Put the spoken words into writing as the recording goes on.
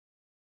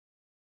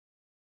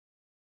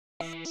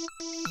Hello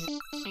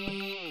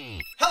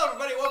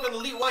everybody, welcome to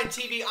Elite Wine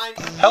TV.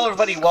 Hello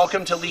everybody,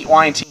 welcome to Elite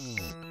Wine TV.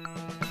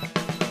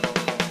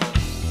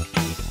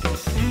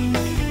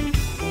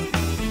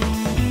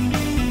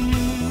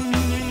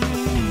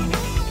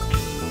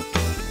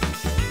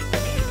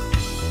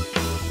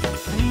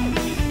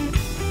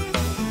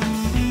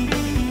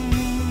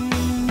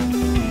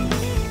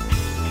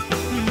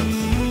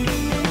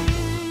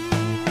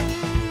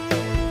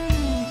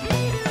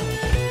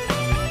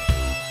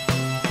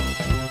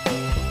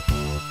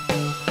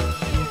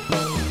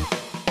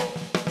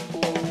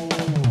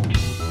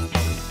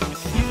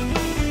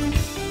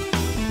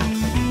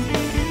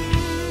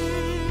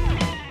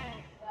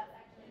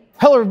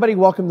 Hello everybody,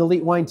 welcome to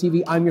Elite Wine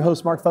TV. I'm your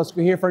host, Mark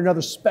Fusker, here for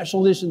another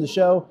special edition of the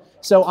show.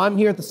 So I'm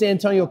here at the San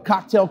Antonio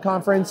Cocktail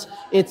Conference.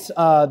 It's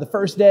the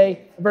first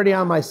day. I'm already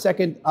on my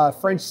second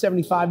French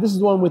 75. This is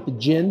the one with the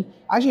gin.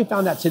 I actually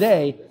found out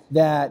today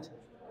that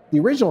the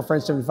original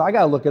French 75, I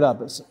gotta look it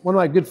up. It's one of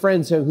my good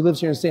friends who lives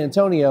here in San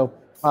Antonio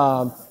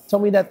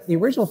told me that the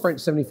original French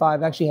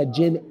 75 actually had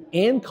gin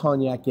and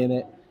cognac in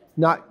it,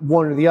 not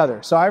one or the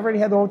other. So I already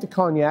had the one with the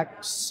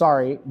cognac.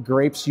 Sorry,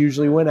 grapes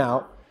usually went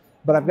out.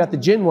 But I've got the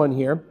gin one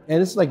here,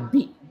 and it's like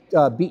beet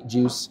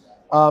juice.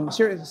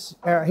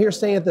 Here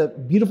staying at the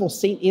beautiful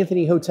St.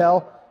 Anthony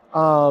Hotel.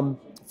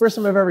 First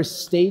time I've ever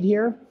stayed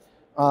here.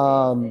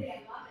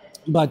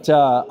 But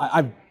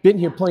I've been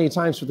here plenty of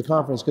times for the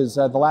conference because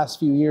the last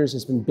few years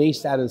it's been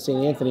based out of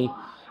St. Anthony.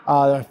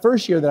 The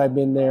first year that I've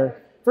been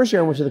there, first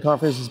year I went to the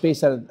conference is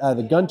based out of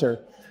the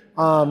Gunter.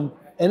 And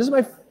this is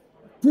my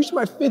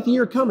 5th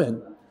year coming.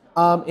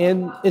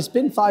 And it's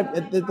been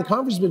the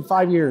conference has been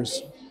 5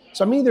 years.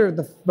 So I'm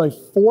either my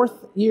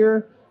 4th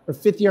year or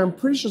 5th year. I'm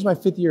pretty sure it's my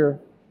 5th year.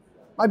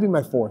 Might be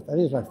my 4th. I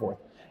think it's my 4th.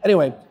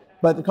 Anyway,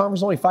 but the conference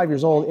is only 5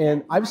 years old,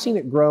 and I've seen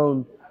it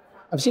grow.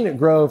 I've seen it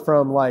grow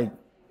from like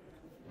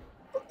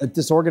a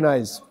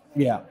disorganized,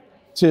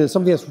 to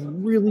something that's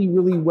really,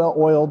 really well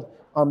oiled.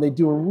 They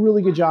do a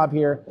really good job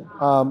here.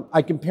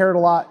 I compare it a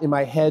lot in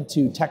my head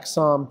to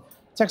Texom.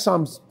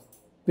 Texom's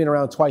been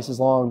around twice as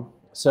long,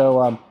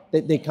 so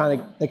they kind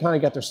of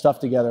got their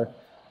stuff together.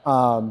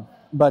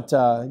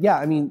 Yeah,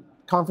 I mean,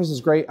 conference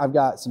is great. I've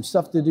got some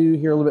stuff to do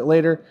here a little bit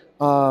later.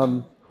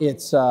 What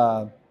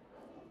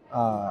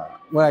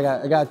I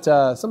got? I got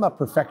something about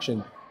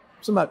perfection,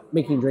 something about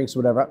making drinks or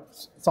whatever.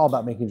 It's all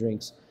about making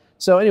drinks.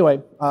 So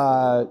anyway,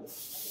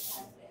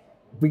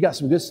 we got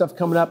some good stuff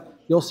coming up.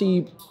 You'll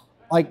see,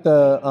 like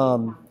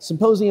the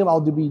symposium.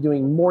 I'll be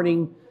doing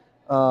morning.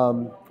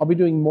 I'll be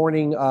doing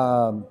morning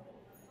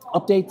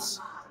updates,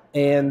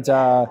 and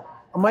I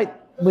might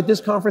with this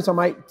conference. I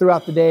might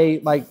throughout the day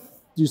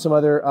do some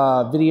other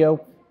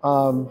video.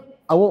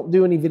 I won't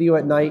do any video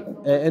at night,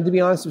 and to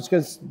be honest, it's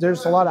because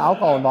there's a lot of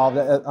alcohol involved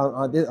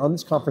on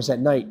this conference at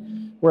night.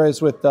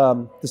 Whereas with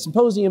the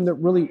symposium,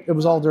 it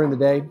was all during the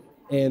day,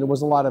 and it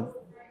was a lot of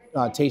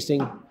tasting.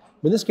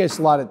 But in this case,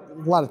 a lot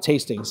of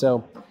tasting.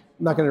 So I'm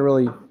not going to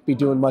really be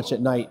doing much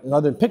at night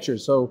other than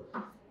pictures. So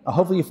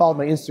hopefully you followed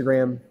my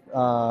Instagram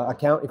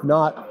account. If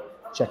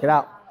not, check it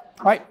out.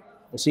 All right,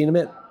 we'll see you in a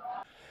minute.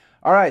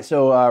 All right,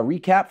 so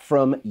recap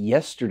from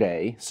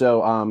yesterday.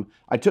 So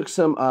I took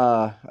some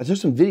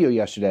video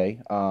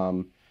yesterday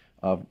of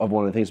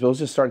one of the things, but let's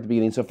just start at the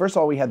beginning. So first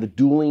of all, we had the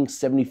Dueling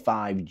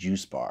 75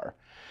 juice bar.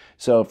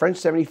 So French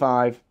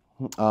 75,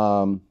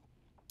 and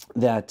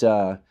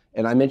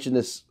I mentioned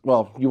this,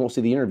 well, you won't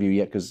see the interview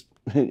yet because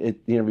the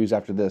interview's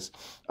after this.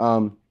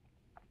 So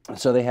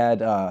they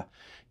had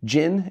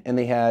gin and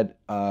they had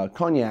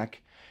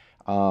cognac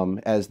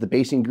as the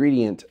base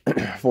ingredient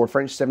for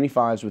French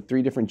 75s with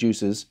 3 different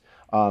juices.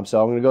 So I'm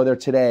going to go there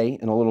today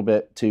in a little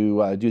bit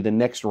to do the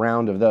next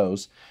round of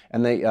those.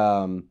 And they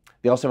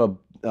also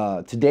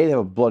have today they have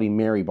a Bloody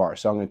Mary bar,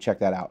 so I'm going to check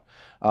that out.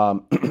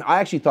 I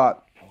actually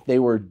thought they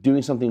were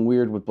doing something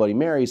weird with Bloody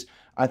Marys.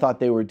 I thought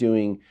they were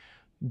doing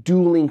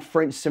Dueling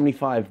French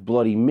 75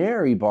 Bloody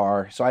Mary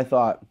bar, so I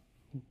thought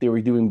they were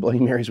doing Bloody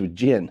Marys with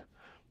gin.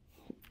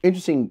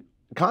 Interesting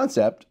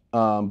concept,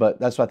 but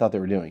that's what I thought they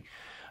were doing.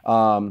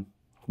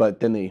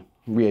 But then they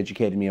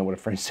re-educated me on what a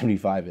French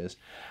 75 is.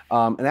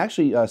 And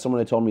actually, someone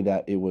had told me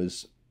that it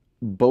was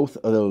both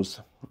of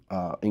those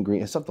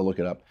ingredients. I have to look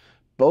it up.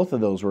 Both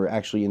of those were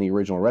actually in the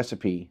original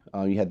recipe.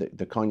 You had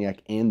the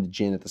cognac and the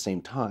gin at the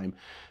same time.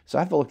 So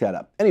I have to look that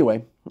up.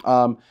 Anyway,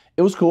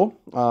 it was cool.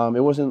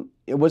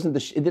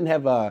 It didn't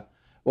have well,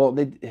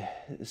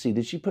 let's see,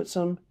 did she put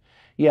some?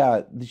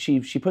 Yeah, she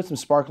put some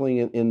sparkling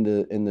in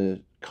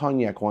the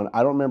cognac one.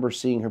 I don't remember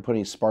seeing her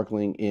putting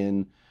sparkling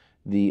in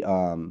the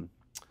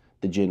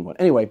gin one.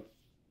 Anyway,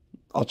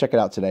 I'll check it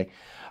out today.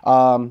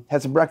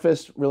 Had some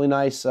breakfast, really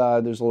nice.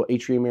 There's a little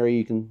atrium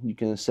area you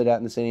can sit at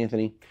in the St.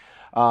 Anthony.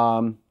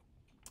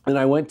 And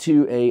I went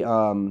to a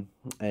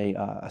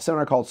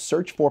seminar called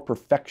Search for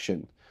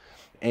Perfection,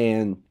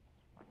 and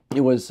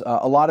it was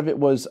a lot of it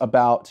was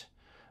about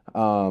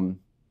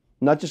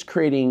not just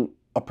creating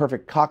a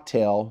perfect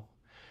cocktail.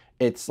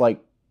 It's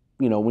like,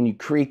 you know, when you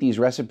create these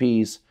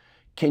recipes,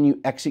 can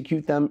you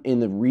execute them in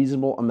the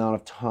reasonable amount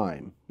of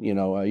time? You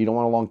know, you don't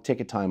want a long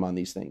ticket time on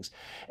these things.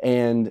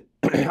 And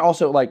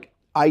also like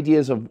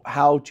ideas of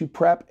how to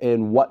prep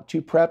and what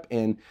to prep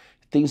and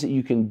things that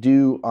you can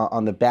do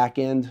on the back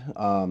end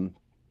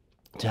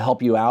to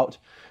help you out.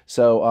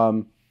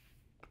 So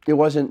it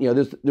wasn't, you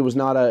know, it was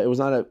not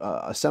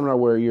a seminar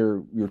where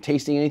you're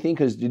tasting anything,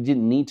 because you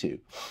didn't need to,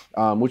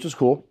 which was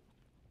cool.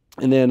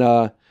 And then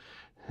after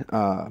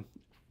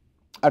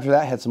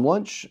that, I had some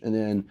lunch, and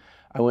then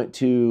I went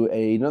to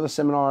another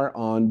seminar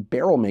on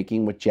barrel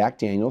making with Jack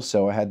Daniels.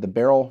 So I had the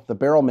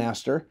barrel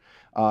master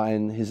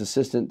and his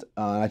assistant.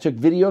 I took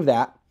video of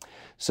that.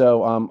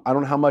 So I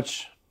don't know how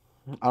much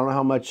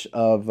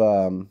of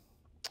that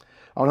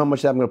I'm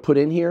going to put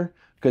in here,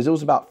 because it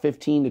was about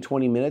 15 to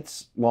 20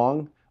 minutes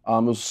long.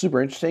 It was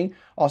super interesting.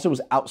 Also, it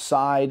was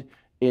outside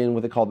in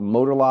what they call the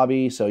motor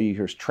lobby, so you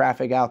hear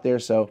traffic out there.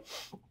 So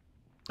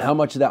how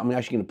much of that I'm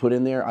actually going to put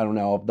in there, I don't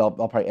know. I'll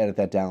probably edit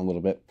that down a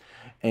little bit.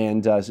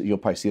 And so you'll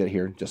probably see that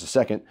here in just a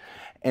second.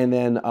 And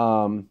then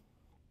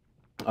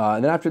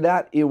after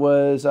that, it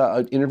was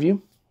an interview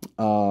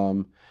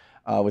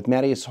with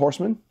Matthias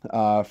Horstman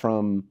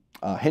from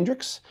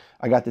Hendrick's.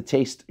 I got a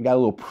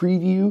little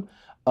preview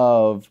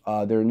of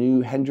their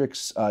new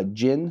Hendrick's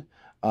gin,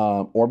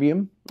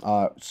 Orbium.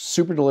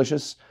 Super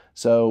delicious.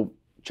 So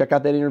check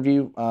out that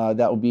interview.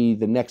 That will be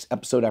the next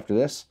episode after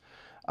this.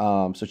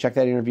 So check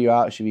that interview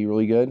out. It should be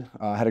really good.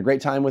 I had a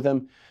great time with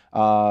him.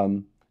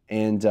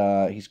 And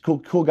he's a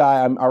cool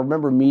guy. I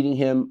remember meeting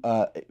him,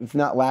 if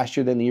not last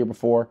year, then the year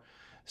before.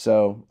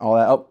 So all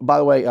that. Oh, by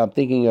the way, I'm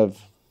thinking of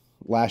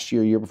last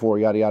year before,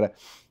 yada, yada.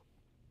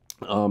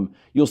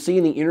 You'll see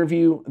in the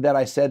interview that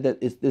I said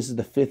that this is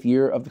the 5th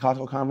year of the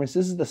Cocktail Conference.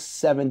 This is the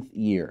 7th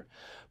year.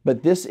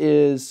 But this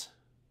is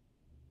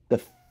the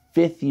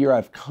 5th year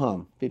I've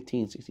come.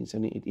 15, 16,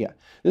 17, 18. Yeah.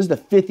 This is the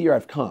 5th year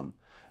I've come.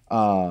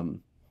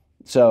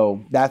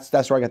 So that's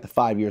where I got the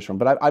 5 years from.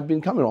 But I've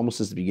been coming almost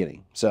since the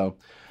beginning. So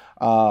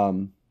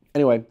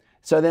anyway,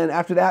 so then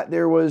after that,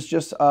 there was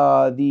just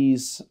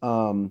these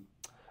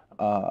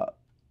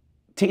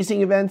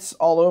tasting events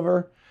all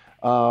over.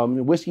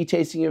 Whiskey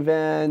tasting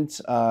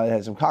event,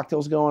 had some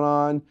cocktails going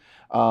on.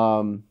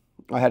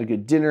 I had a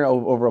good dinner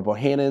over at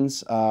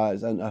Bohannon's.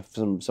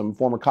 Some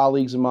former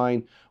colleagues of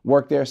mine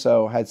worked there,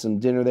 so I had some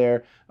dinner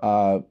there.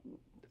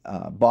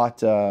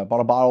 Bought a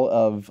bottle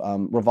of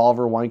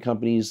Revolver Wine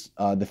Company's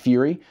The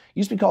Fury. It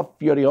used to be called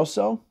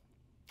Furioso,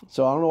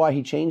 so I don't know why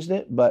he changed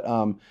it, but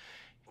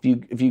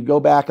if you go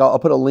back, I'll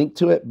put a link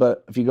to it,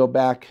 but if you go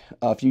back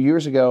a few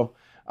years ago,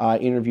 I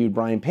interviewed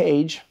Brian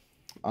Page,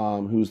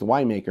 who's the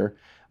winemaker,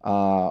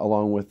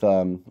 along with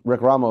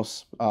Rick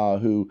Ramos,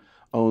 who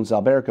owns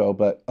Alberco,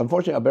 but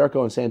unfortunately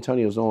Alberco in San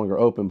Antonio is no longer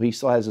open, but he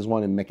still has his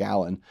one in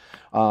McAllen.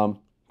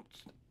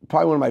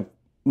 Probably one of my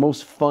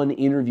most fun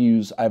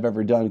interviews I've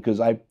ever done, because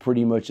I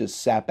pretty much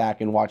just sat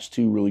back and watched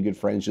two really good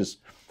friends just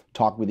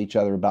talk with each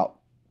other about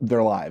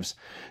their lives.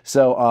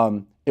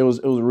 So it was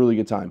a really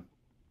good time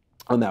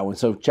on that one.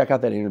 So check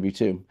out that interview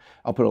too.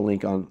 I'll put a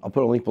link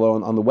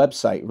below on the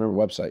website. Remember,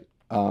 website,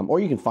 or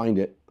you can find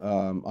it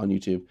on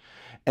YouTube.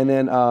 And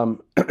then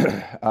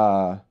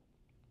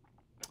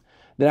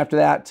then after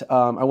that,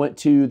 I went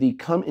to the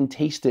Come and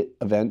Taste It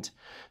event.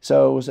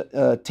 So it was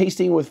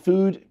tasting with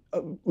food,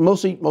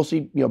 mostly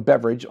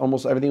beverage.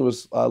 Almost everything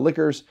was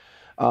liquors,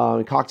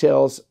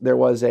 cocktails. There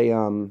was a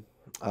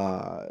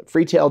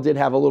Freetail did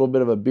have a little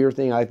bit of a beer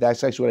thing.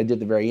 That's actually what I did at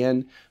the very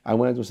end. I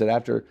went and said,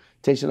 after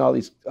tasting all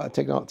these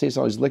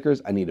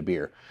liquors, I need a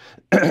beer.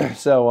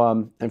 So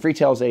and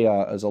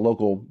Freetail is a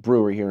local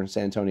brewery here in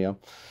San Antonio.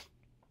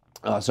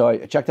 So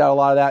I checked out a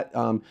lot of that.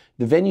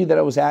 The venue that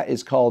I was at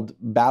is called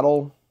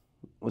Battle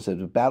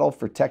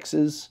for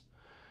Texas,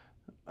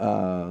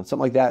 something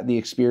like that. The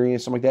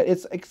Experience, something like that.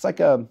 It's like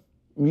a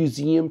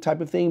museum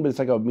type of thing, but it's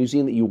like a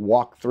museum that you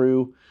walk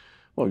through.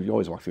 Well, you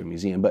always walk through a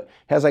museum, but it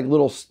has like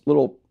little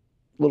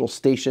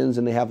stations,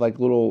 and they have like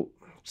little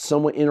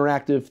somewhat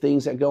interactive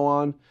things that go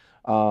on.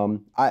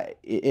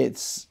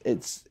 It's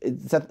been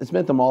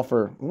at the mall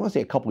for, I want to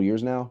say, a couple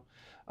years now.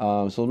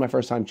 So it was my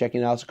first time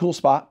checking it out. It's a cool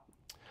spot.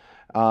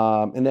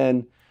 And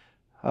then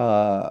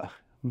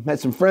met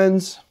some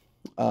friends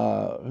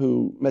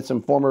who met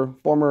some former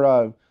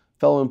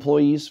fellow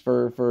employees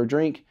for a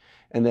drink,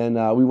 and then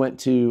we went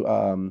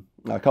to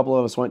a couple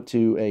of us went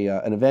to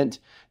an event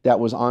that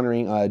was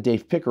honoring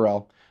Dave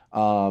Pickerel.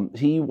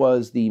 He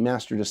was the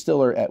master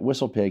distiller at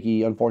Whistlepig.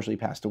 He unfortunately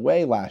passed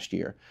away last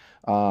year,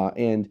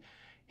 and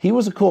he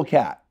was a cool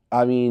cat.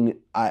 I mean,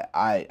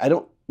 I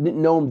didn't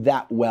know him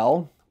that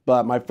well,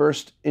 but my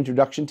first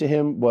introduction to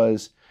him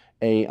was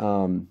a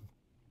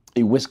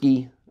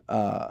whiskey.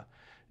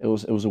 It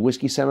was a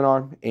whiskey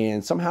seminar,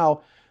 and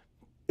somehow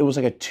it was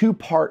like a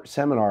 2-part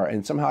seminar,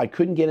 and somehow I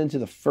couldn't get into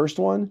the first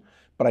one,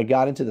 but I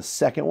got into the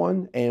second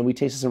one, and we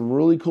tasted some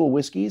really cool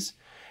whiskeys.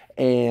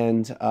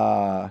 And then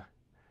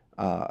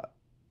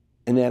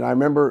I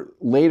remember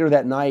later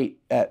that night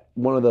at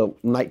one of the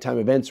nighttime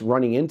events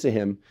running into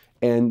him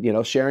and,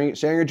 sharing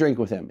a drink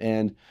with him.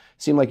 And it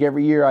seemed like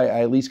every year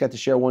I at least got to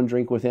share one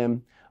drink with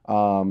him.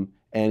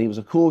 and he was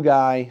a cool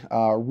guy,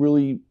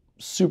 really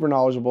super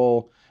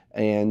knowledgeable,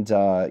 and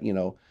you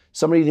know,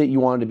 somebody that you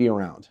wanted to be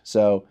around.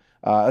 So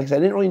like I said,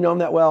 I didn't really know him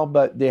that well,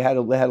 but they had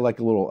like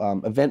a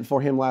little event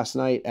for him last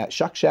night at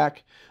Shuck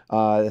Shack.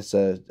 That's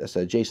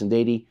a Jason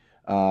Dady,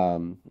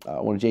 one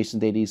of Jason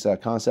Dady's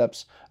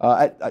concepts.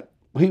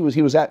 He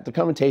was at the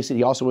Come and Taste It.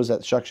 He also was at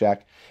the Shuck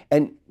Shack,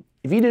 and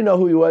if you didn't know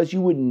who he was,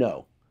 you wouldn't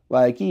know.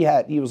 Like he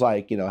was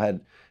like, you know,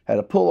 had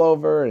a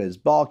pullover and his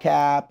ball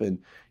cap, and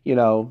you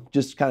know,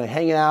 just kind of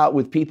hanging out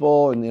with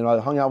people, and you know,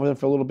 I hung out with him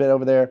for a little bit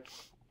over there.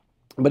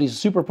 But he's a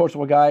super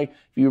approachable guy.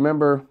 If you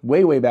remember,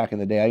 way back in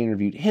the day, I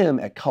interviewed him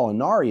at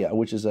Culinaria,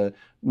 which is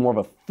more of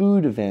a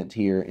food event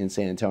here in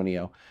San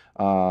Antonio.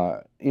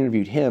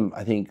 Interviewed him,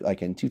 I think,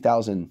 like in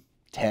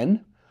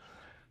 2010,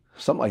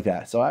 something like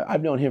that. So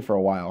I've known him for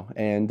a while.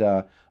 And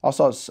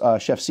also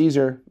Chef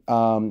Caesar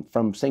from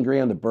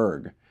Sangria on the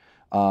Berg.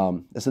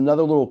 It's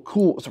another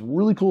it's a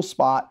really cool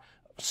spot.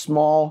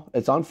 Small.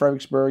 It's on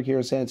Fredericksburg here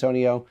in San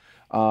Antonio.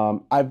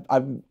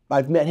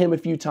 I've met him a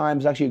few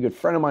times. Actually, a good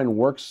friend of mine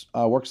works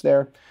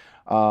there,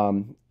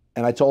 and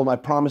I told him, I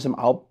promised him,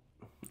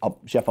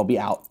 Chef, I'll be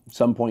out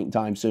some point in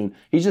time soon.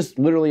 He's just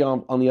literally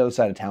on the other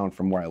side of town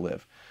from where I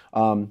live.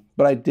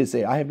 But I did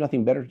say I have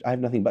nothing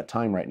but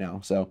time right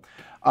now, so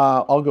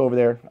I'll go over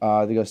there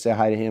to go say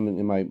hi to him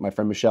and my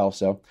friend Michelle.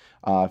 So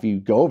if you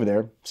go over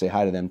there, say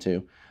hi to them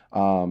too.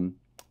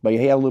 But he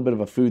had a little bit of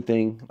a food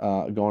thing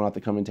going on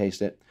to Come and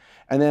Taste It.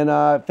 And then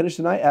finished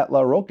the night at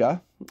La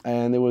Roca,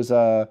 and there was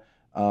a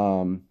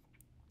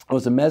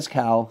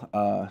mezcal.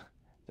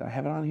 Did I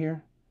have it on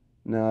here?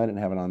 No, I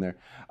didn't have it on there.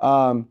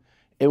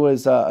 It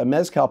was a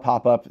mezcal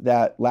pop-up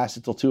that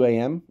lasted till 2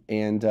 a.m.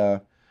 And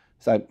so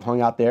I hung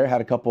out there, had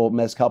a couple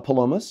mezcal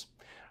palomas.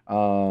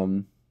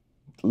 Literally,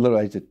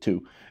 I did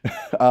 2.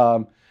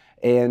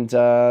 And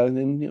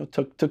then you know,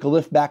 took a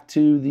lift back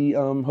to the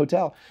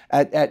hotel.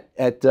 At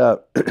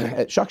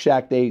Shuck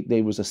Shack,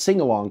 they was a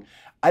sing-along.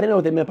 I didn't know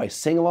what they meant by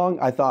sing-along.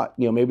 I thought,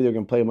 you know, maybe they're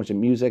going to play a bunch of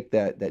music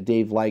that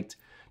Dave liked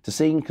to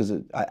sing, because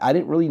I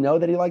didn't really know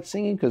that he liked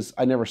singing, because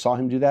I never saw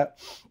him do that.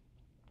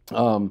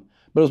 But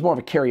it was more of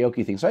a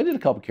karaoke thing. So I did a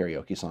couple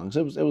karaoke songs.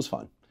 It was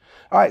fun.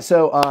 All right,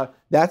 so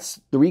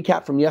that's the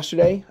recap from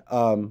yesterday.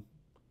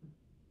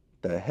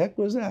 The heck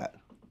was that?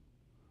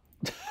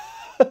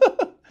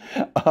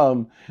 I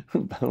don't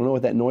know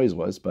what that noise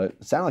was, but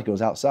it sounded like it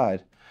was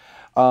outside.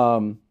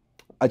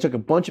 I took a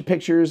bunch of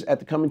pictures at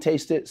the Come and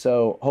Taste It,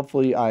 so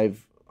hopefully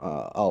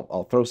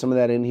I'll throw some of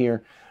that in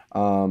here.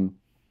 And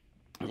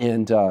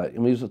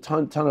there's a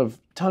ton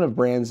of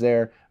brands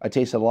there. I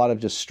tasted a lot of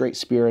just straight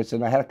spirits,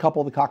 and I had a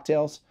couple of the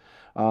cocktails.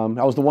 I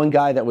was the one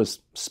guy that was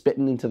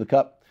spitting into the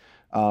cup.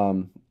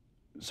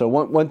 So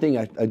one thing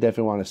I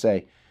definitely want to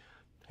say,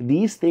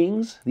 these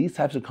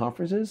types of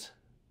conferences,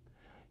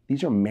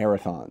 these are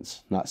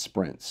marathons, not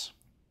sprints.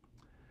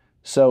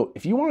 So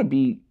if you want to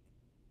be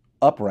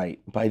upright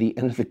by the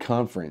end of the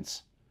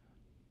conference,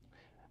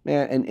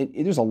 man, and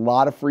there's a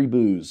lot of free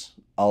booze,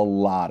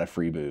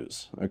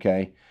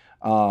 okay?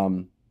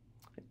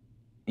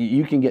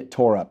 You can get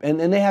tore up. And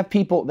they have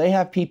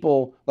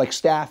people like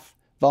staff,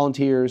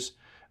 volunteers,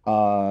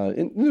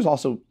 and there's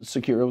also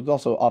security, there's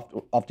also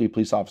off-duty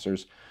police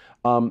officers.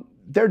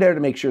 They're there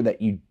to make sure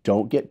that you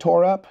don't get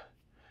tore up,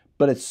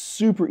 but it's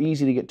super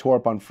easy to get tore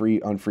up on free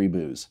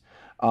booze,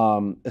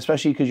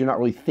 especially because you're not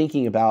really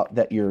thinking about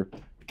that. You're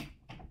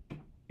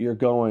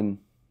going,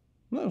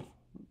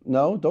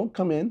 no, don't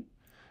come in.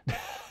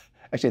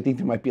 Actually, I think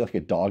there might be like a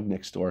dog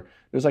next door.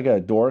 There's like a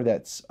door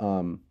there's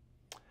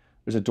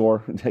a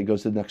door that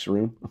goes to the next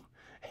room,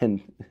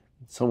 and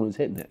someone's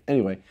hitting it.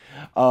 Anyway,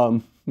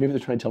 maybe they're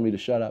trying to tell me to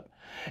shut up.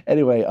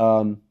 Anyway,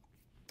 the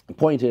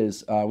point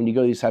is, when you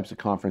go to these types of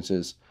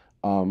conferences,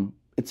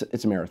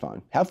 it's a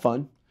marathon. Have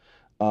fun.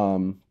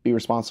 Be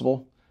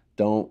responsible.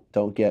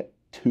 Don't get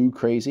too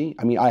crazy.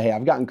 I mean,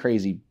 I've gotten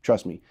crazy,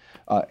 trust me,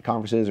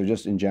 conferences or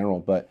just in general,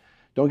 but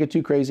don't get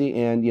too crazy.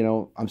 And, you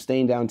know, I'm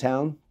staying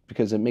downtown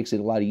because it makes it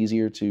a lot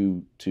easier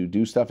to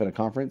do stuff at a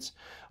conference.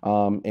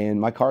 And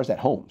my car's at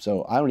home,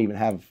 so I don't even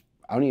have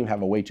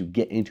a way to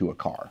get into a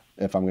car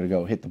if I'm going to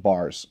go hit the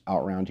bars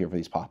out around here for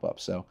these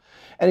pop-ups. So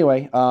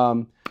anyway,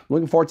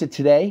 looking forward to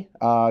today.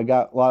 I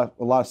got a lot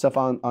of stuff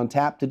on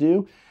tap to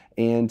do,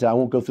 and I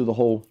won't go through the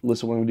whole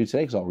list of what I'm going to do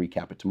today because I'll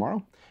recap it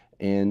tomorrow.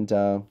 And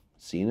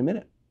see you in a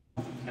minute.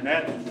 And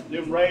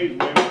them rays,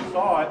 when we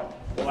saw it,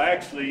 will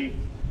actually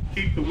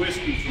keep the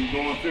whiskey from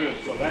going through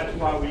it. So that's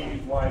why we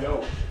use white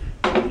oak.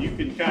 You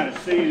can kind of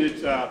see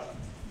that.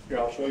 Here,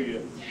 I'll show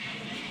you.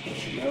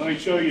 Now, let me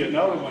show you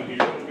another one here.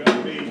 It's going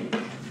to be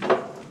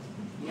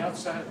the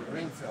outside of the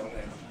ring fell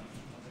down.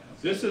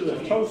 This is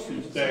a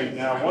toasting stage.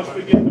 Now, once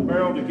we get the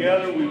barrel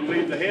together, we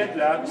leave the heads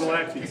out. We'll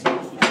actually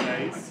toast the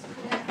stage.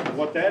 And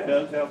what that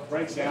does help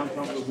break down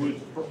some of the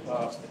wood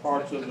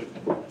parts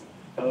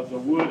of the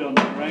wood on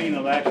the grain.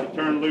 It'll actually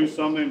turn loose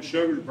some of them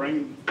sugars,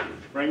 bring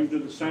them to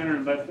the center,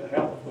 and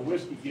help the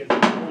whiskey get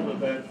hold of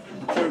that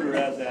sugar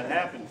as that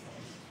happens.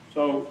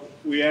 So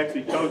we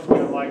actually toast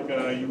it like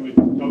you would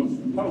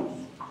toast toast.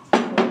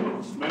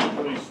 It smells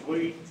really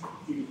sweet.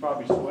 You can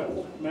probably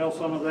smell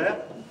some of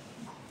that.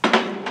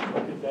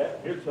 that.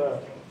 Here's here.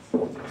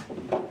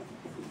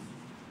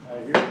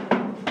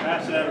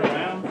 Pass that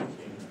around.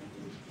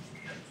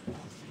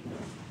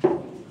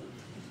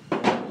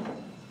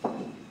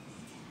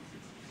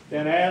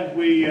 Then as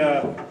we,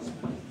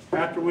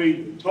 after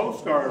we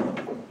toast our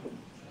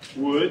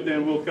wood,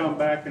 then we'll come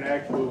back and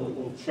actually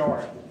we'll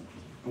char it.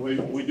 We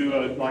do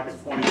like a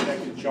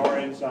 20-second char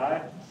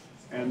inside,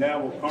 and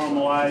that will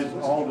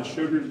caramelize all the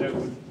sugars that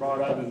was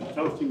brought up in the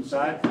toasting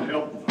side to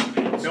help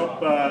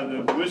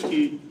the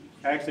whiskey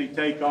actually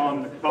take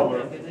on the color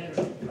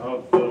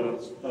of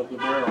the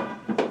barrel,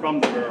 from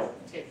the barrel.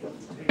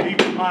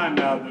 Keep in mind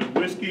now, the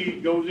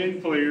whiskey goes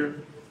in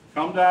clear,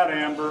 comes out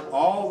amber,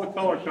 all the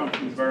color comes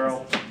from the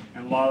barrel,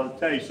 and a lot of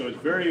the taste. So it's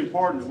very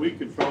important that we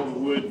control the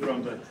wood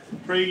from the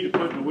tree to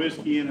putting the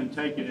whiskey in and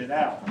taking it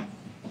out.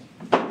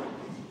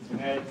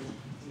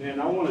 And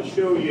I want to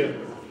show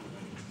you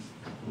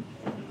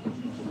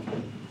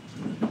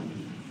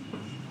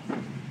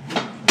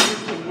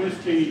some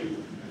whiskey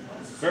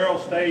barrel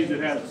stays that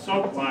has a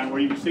soak line where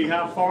you can see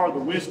how far the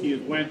whiskey has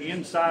went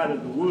inside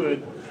of the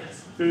wood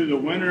through the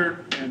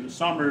winter and the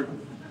summer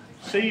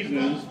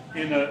seasons.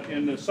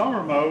 In the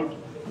summer mode,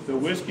 the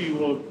whiskey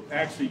will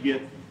actually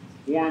get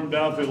warmed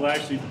up. It'll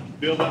actually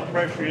build up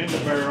pressure in the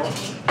barrel,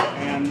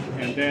 and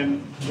then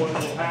what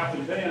will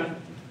happen then,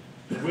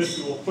 the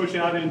whiskey will push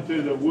out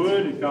into the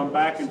wood and come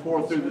back and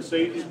forth through the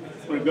season.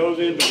 When it goes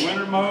into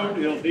winter mode,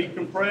 it'll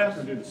decompress,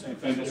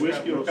 and the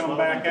whiskey will come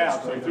back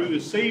out. So through the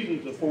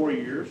seasons of 4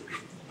 years,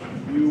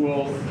 you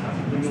will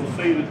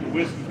see that the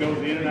whiskey goes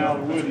in and out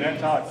of the wood, and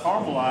that's how it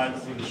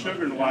caramelizes with the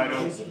sugar and white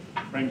oak.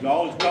 Brings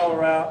all its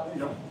color out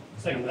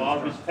and a lot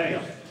of its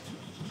taste.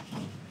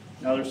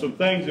 Now there's some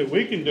things that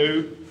we can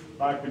do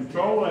by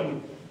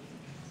controlling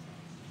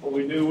what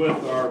we do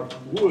with our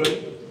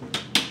wood.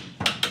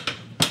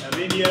 Have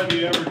any of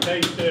you ever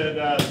tasted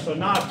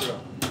Sinatra?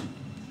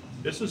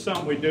 This is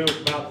something we do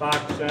with about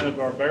 5% of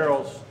our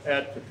barrels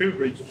at the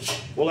cooperage.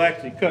 We'll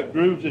actually cut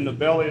grooves in the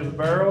belly of the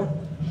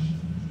barrel,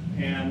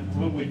 and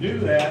when we do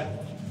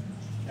that,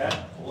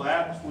 that will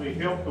actually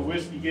help the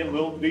whiskey get a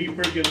little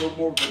deeper, get a little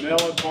more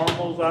vanilla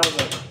caramels out of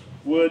the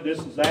wood. This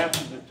is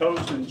after the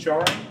toast and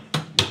charring.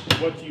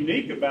 What's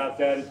unique about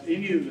that is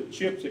any of the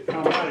chips that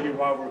come out of here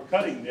while we're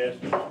cutting this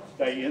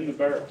stay in the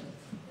barrel.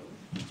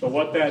 So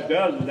what that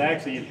does is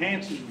actually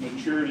enhances the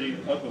maturity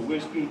of the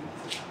whiskey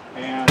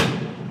and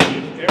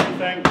gives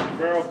everything that the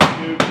barrel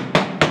can do to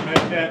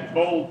make that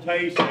bold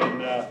taste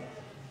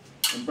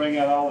and bring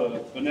out all the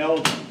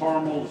vanillas and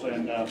caramels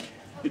and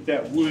get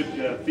that wood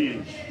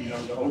finish, you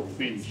know, the oak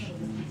finish.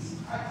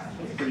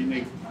 That's pretty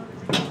neat.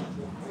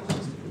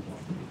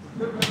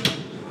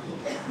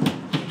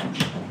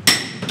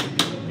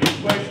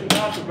 Any questions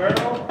about the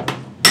barrel?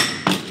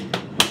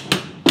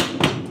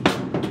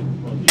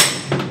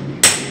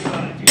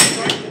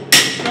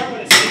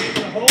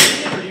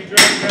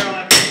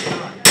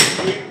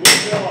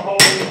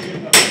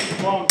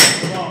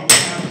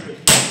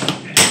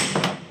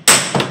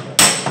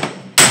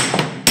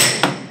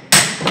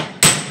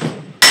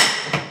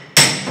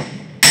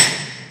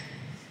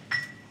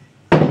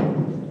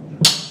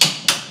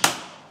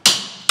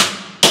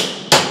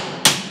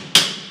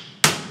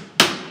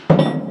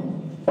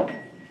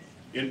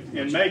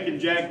 In making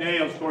Jack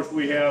Daniels, of course,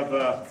 we have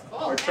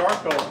our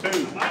charcoal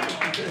too.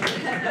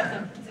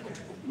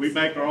 We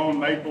make our own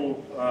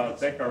maple. We'll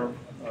take our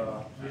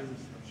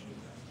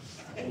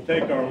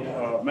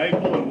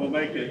maple and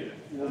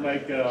we'll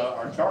make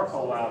our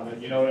charcoal out of it.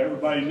 You know,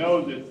 everybody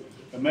knows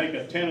that to make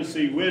a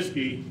Tennessee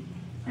whiskey,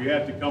 you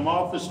have to come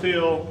off the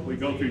still. We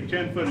go through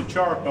 10 foot of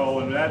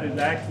charcoal, and that is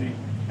actually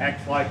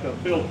acts like a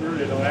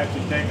filter. It'll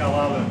actually take a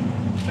lot of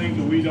things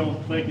that we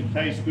don't think it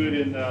tastes good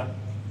in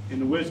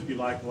the whiskey,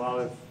 like a lot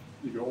of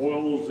your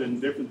oils and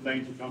different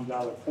things that comes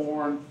out of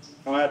corn.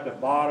 Come out the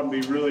bottom,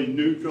 be really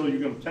neutral. You're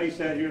going to taste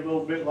that here a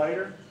little bit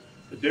later.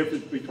 The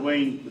difference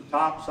between the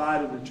top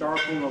side of the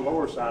charcoal and the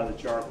lower side of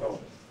the charcoal.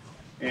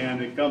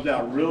 And it comes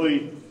out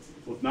really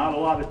with not a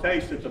lot of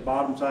taste at the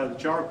bottom side of the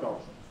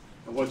charcoal.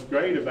 And what's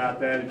great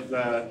about that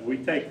is we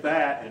take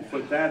that and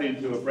put that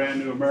into a brand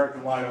new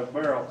American white oak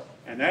barrel.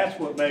 And that's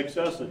what makes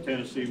us a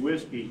Tennessee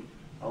whiskey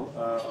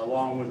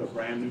along with a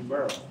brand new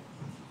barrel.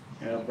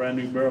 And a brand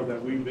new barrel that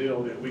we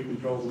build, and we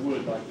control the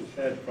wood, like I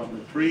said, from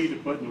the tree to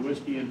putting the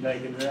whiskey and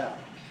taking it out.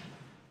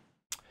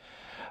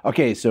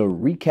 Okay, so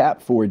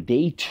recap for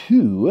day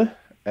 2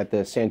 at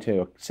the San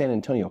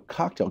Antonio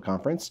Cocktail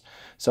Conference.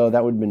 So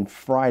that would have been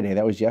Friday.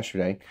 That was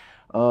yesterday.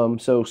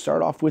 So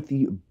start off with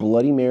the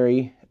Bloody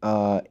Mary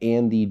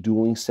and the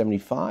Dueling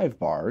 75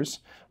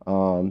 bars.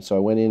 So I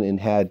went in and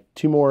had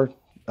 2 more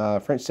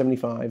French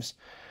 75s.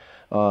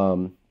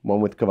 One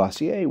with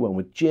Cavassier, one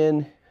with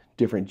gin,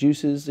 different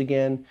juices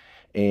again.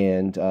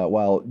 And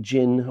while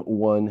gin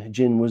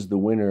was the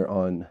winner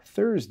on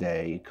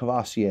Thursday,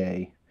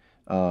 Cavassier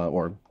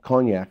or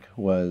cognac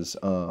was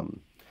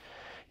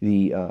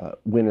the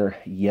winner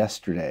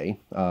yesterday.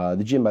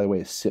 The gin, by the way,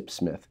 is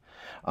Sipsmith.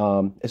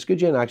 It's good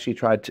gin. I actually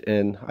tried to,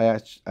 and I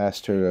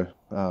asked her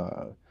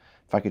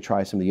if I could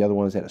try some of the other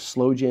ones that had a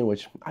slow gin,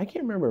 which I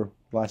can't remember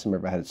the last time I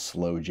ever had a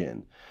slow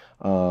gin.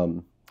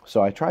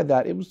 So I tried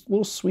that. It was a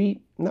little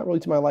sweet, not really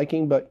to my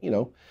liking, but you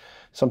know,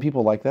 some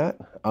people like that.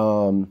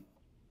 And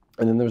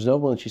then there was another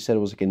one. She said it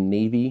was like a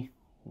Navy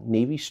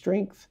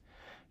strength,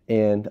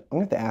 and I'm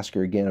gonna have to ask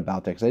her again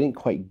about that because I didn't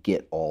quite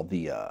get all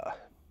the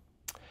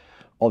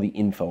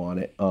info on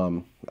it.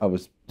 I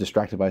was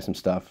distracted by some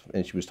stuff,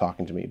 and she was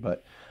talking to me,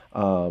 but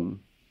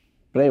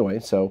anyway,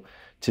 so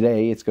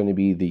today it's going to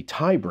be the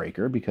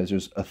tiebreaker because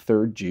there's a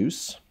third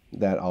juice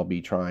that I'll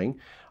be trying.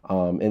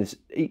 And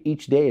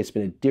each day it's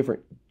been a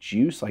different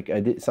juice. Like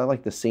it's not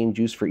like the same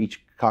juice for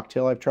each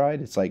cocktail I've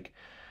tried. It's like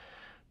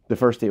the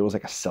first day it was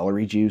like a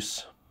celery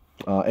juice.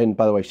 And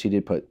by the way, she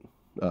did put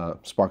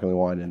sparkling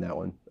wine in that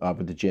one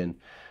with the gin.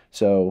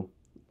 So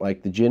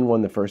like the gin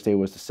one, the first day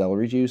was the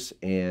celery juice,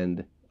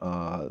 and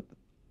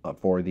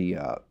for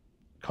the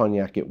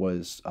cognac it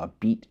was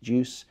beet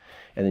juice.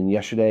 And then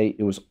yesterday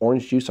it was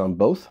orange juice on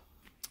both.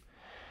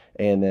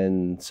 And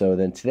then,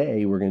 then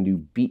today we're going to do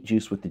beet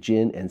juice with the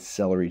gin and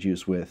celery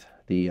juice with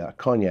the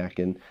cognac.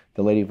 And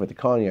the lady with the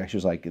cognac, she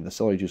was like, the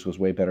celery juice was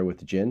way better with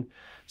the gin.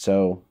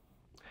 So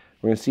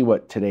we're going to see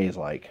what today is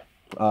like.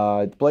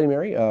 Bloody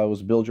Mary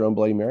was build your own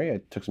Bloody Mary. I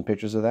took some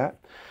pictures of that,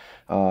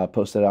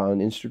 posted it on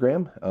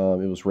Instagram.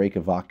 It was Rake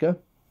of vodka,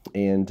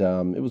 and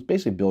it was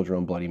basically build your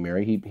own Bloody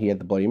Mary. He had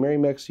the Bloody Mary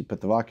mix. He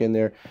put the vodka in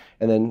there,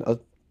 and then a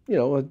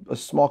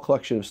small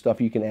collection of stuff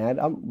you can add.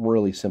 I'm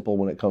really simple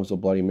when it comes to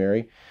Bloody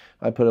Mary.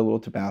 I put a little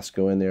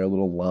Tabasco in there, a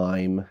little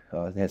lime.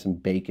 They had some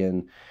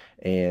bacon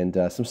and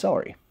some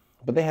celery.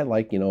 But they had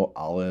like,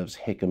 olives,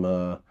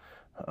 jicama,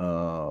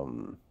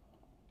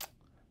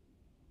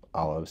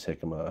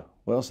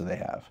 What else did they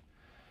have?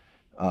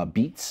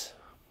 Beets.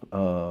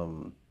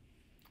 Forgot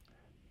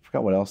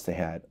what else they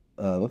had.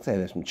 Looks like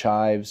there's some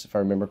chives, if I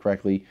remember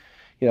correctly.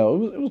 It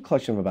was a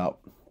collection of about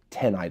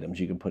 10 items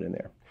you can put in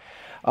there.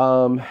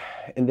 And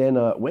then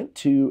went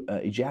to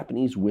a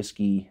Japanese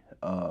whiskey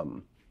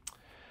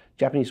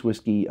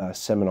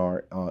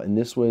seminar, and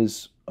this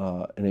was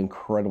an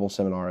incredible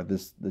seminar.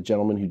 The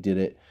gentleman who did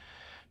it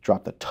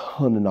dropped a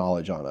ton of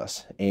knowledge on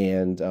us,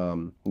 and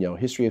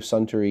history of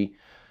Suntory,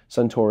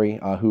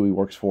 who he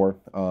works for.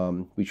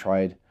 We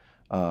tried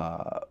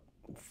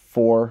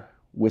 4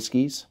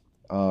 whiskeys,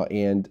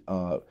 and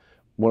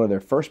one of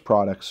their first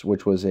products,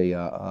 which was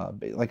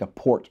like a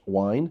port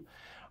wine.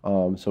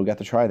 So we got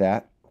to try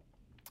that.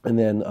 And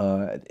then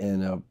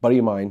and a buddy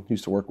of mine who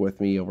used to work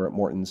with me over at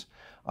Morton's,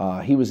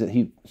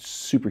 he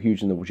super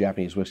huge in the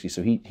Japanese whiskey,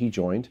 so he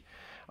joined,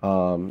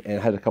 and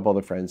had a couple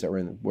other friends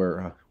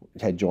that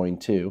had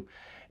joined too,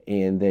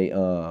 and they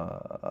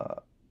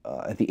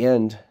at the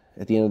end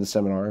of the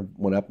seminar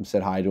went up and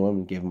said hi to him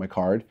and gave him my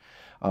card,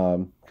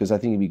 because I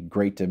think it'd be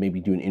great to maybe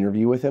do an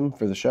interview with him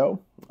for the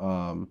show.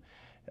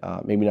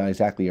 Maybe not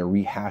exactly a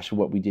rehash of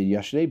what we did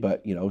yesterday,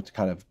 but to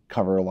kind of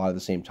cover a lot of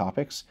the same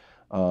topics.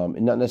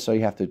 And not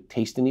necessarily have to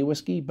taste any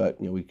whiskey,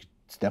 but we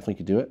definitely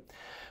could do it.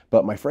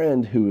 But my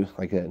friend, who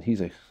like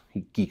he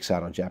geeks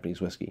out on Japanese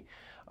whiskey,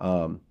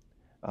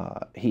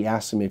 he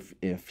asked him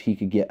if he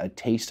could get a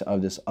taste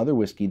of this other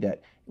whiskey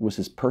that was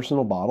his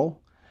personal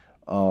bottle,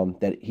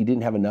 that he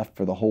didn't have enough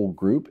for the whole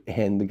group,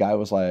 and the guy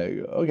was like,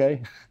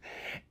 okay.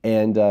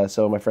 And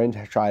so my friend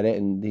tried it,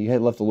 and he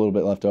had left a little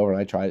bit left over, and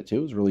I tried it too.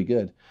 It was really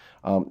good.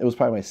 It was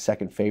probably my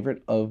second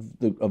favorite of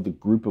the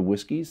group of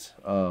whiskeys.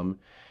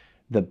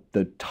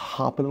 The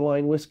top of the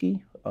line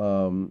whiskey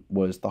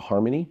was the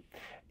Harmony,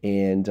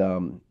 and I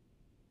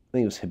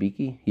think it was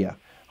Hibiki, yeah,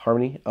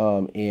 Harmony,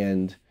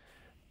 and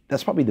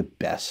that's probably the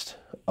best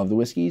of the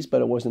whiskeys,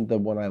 but it wasn't the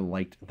one I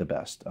liked the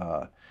best.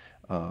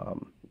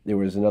 There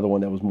was another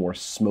one that was more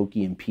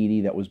smoky and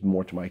peaty that was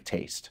more to my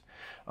taste.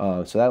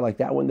 So I liked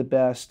that one the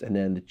best, and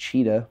then the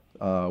Cheetah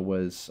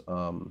was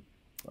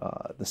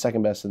the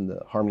second best, and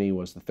the Harmony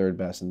was the third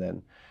best, and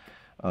then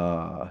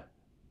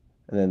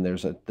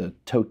there's the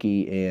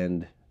Toki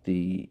and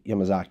the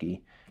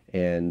Yamazaki,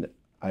 and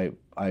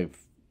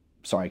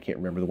sorry, I can't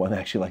remember the one I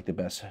actually liked the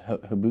best.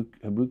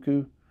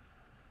 Habuku?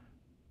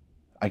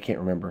 I can't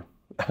remember.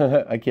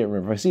 I can't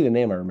remember. If I see the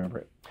name, I remember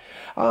it.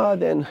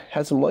 Then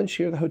had some lunch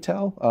here at the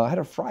hotel. I had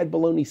a fried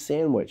bologna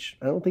sandwich.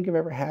 I don't think I've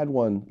ever had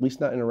one, at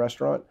least not in a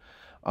restaurant.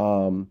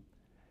 It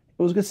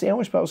was a good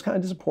sandwich, but I was kind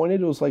of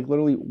disappointed. It was like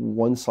literally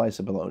one slice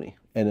of bologna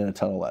and then a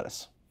ton of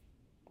lettuce.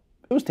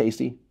 It was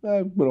tasty.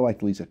 I would have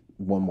liked at least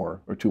one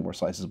more or 2 more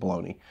slices of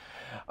bologna.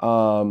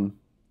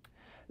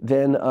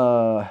 Then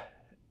I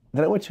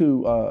went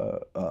to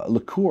a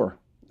liqueur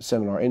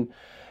seminar, and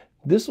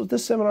this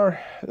seminar,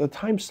 the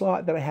time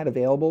slot that I had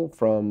available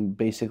from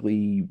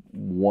basically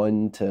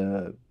 1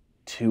 to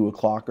 2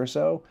 o'clock or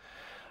so,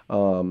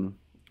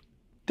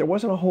 there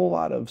wasn't a whole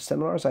lot of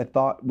seminars I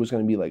thought was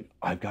going to be like,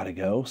 I've got to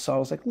go. So I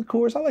was like,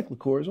 liqueurs, I like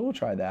liqueurs, we'll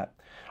try that.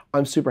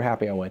 I'm super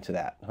happy I went to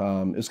that.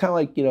 It was kind of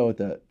like,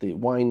 at the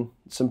wine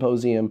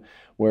symposium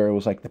where it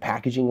was like the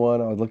packaging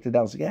one. I looked at that,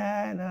 I was like,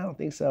 yeah, no, I don't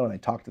think so. And I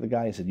talked to the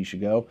guy, he said, you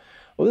should go.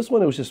 Well, this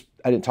one, it was just,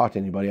 I didn't talk to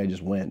anybody, I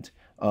just went.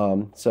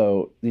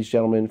 So these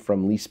gentlemen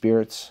from Lee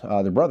Spirits,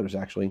 they're brothers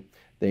actually,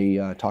 they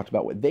talked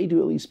about what they do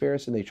at Lee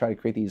Spirits, and they try to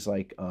create these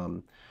like,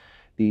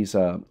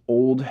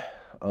 old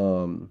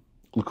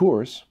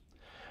liqueurs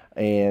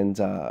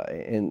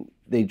and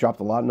they dropped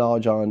a lot of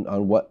knowledge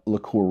on what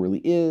liqueur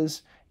really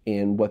is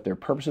and what their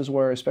purposes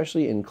were,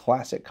 especially in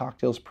classic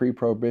cocktails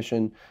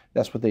pre-Prohibition.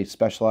 That's what they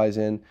specialize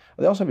in.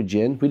 They also have a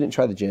gin. We didn't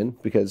try the gin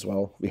because,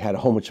 well, we had a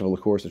whole bunch of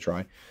liqueurs to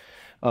try.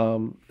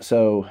 One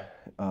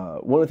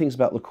of the things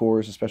about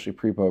liqueurs, especially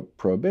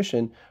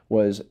pre-Prohibition,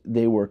 was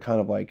they were kind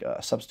of like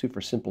a substitute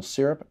for simple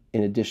syrup,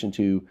 in addition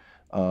to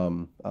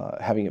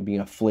having it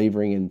being a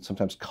flavoring and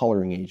sometimes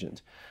coloring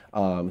agent.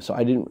 So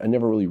I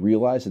never really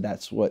realized that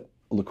that's what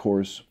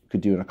liqueurs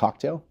could do in a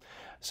cocktail.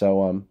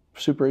 So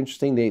super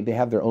interesting. They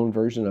have their own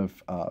version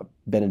of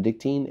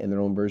Benedictine and their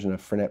own version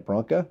of Fernet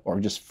Branca, or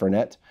just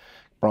Fernet.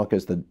 Branca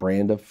is the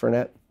brand of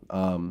Fernet.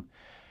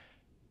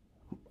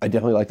 I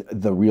definitely liked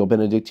the real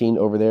Benedictine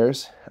over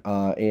theirs.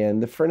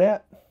 And the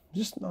Fernet,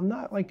 I'm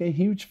not like a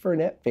huge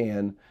Fernet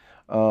fan.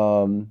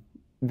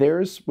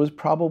 Theirs was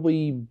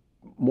probably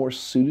more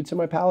suited to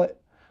my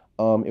palate.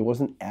 It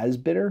wasn't as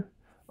bitter,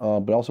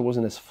 but also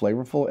wasn't as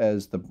flavorful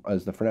as the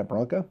Fernet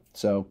Branca.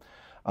 So,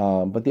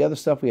 but the other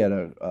stuff, we had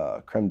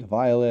a creme de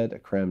violet, a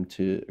creme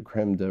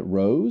de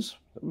rose.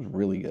 That was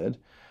really good.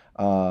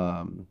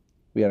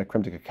 We had a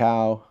creme de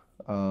cacao.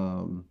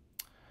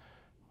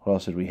 What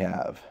else did we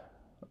have?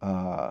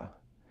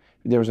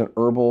 There was an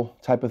herbal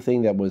type of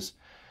thing it was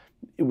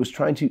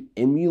trying to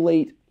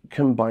emulate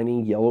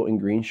combining yellow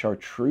and green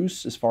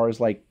chartreuse as far as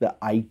like the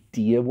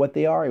idea of what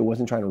they are. It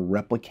wasn't trying to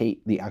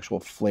replicate the actual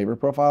flavor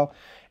profile.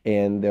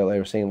 And they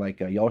were saying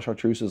like yellow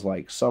chartreuse is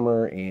like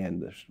summer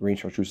and the green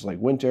chartreuse is like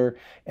winter,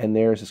 and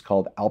theirs is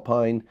called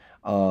Alpine.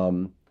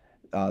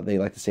 They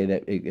like to say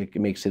that it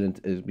makes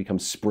it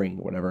becomes spring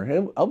or whatever.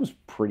 And it was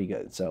pretty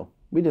good. So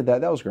we did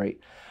that. That was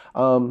great.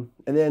 And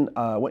then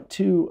went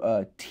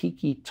to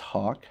Tiki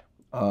Talk.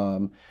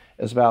 It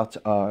was about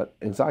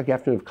Exotic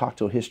Afternoon of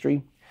Cocktail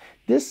History.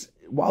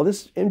 While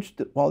this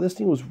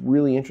thing was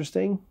really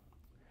interesting,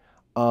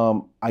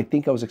 I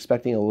think I was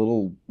expecting a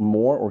little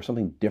more or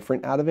something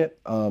different out of it.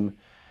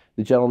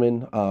 The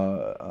gentleman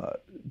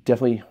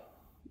definitely,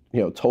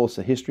 told us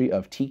the history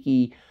of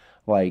tiki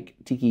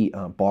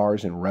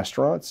bars and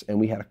restaurants, and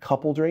we had a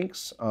couple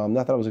drinks.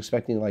 Not that I was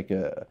expecting I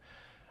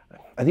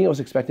think I was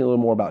expecting a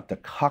little more about the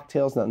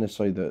cocktails, not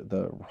necessarily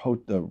the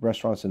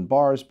restaurants and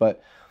bars,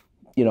 but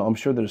I'm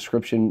sure the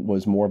description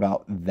was more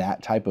about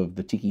that type of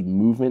the tiki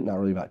movement, not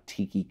really about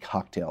tiki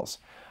cocktails.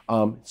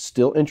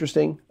 Still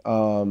interesting,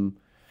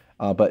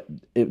 but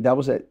that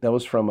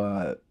was from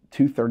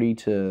 2:30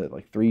 to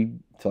like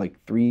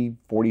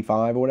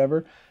 3:45 or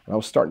whatever, and I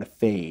was starting to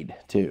fade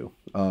too,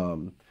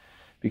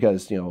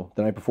 because the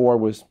night before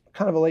was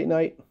kind of a late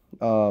night,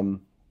 not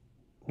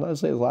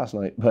as late as last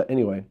night, but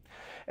anyway.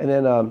 And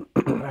then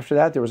after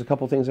that, there was a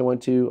couple things I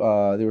went to.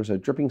 There was a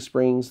Dripping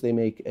Springs. They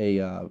make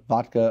a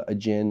vodka, a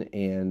gin,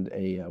 and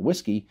a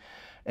whiskey.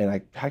 And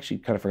I actually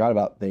kind of forgot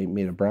about they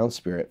made a brown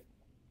spirit.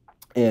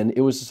 And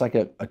it was just like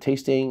a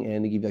tasting,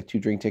 and they give you like 2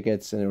 drink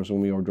tickets. And there was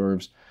one of the hors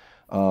d'oeuvres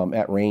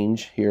at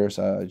Range. Here's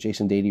a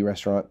Jason Dady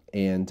restaurant.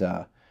 And,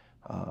 I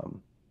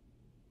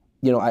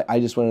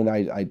just went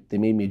in. They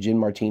made me a gin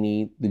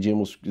martini. The gin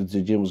was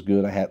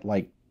good. I had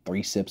like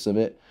 3 sips of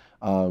it.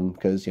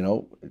 Because,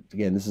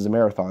 again, this is a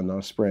marathon, not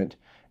a sprint.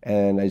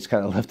 And I just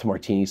kind of left a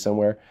martini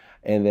somewhere.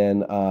 And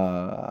then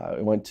I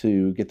went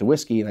to get the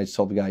whiskey, and I just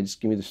told the guy, just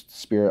give me the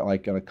spirit,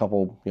 like on a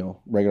couple,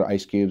 regular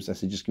ice cubes. I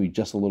said, just give me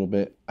just a little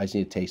bit. I just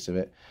need a taste of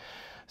it.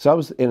 So I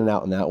was in and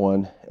out on that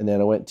one. And then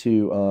I went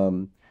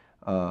to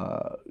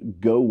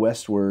Go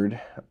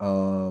Westward,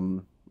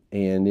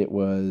 and it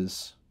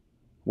was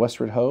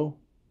Westward Ho,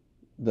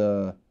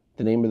 the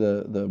name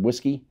of the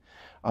whiskey.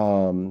 It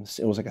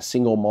was like a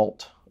single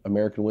malt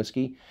American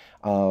whiskey,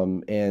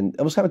 and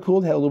it was kind of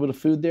cool. They had a little bit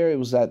of food there. It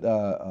was at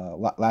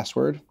Last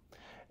Word,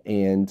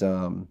 and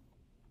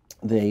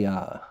they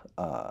had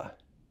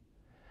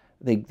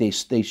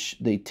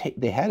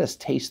us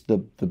taste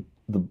the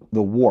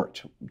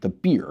wort, the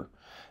beer,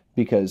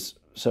 because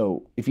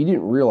if you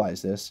didn't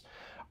realize this,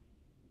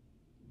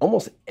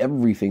 almost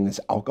everything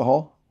that's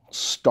alcohol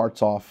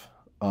starts off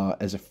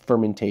as a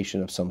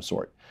fermentation of some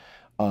sort.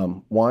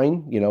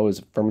 Wine, is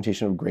a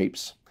fermentation of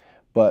grapes.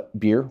 But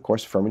beer, of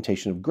course,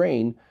 fermentation of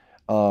grain,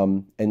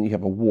 and you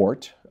have a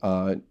wort.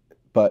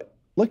 But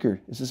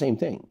liquor is the same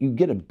thing. You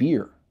get a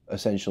beer,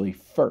 essentially,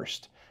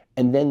 first,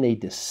 and then they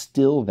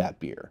distill that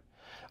beer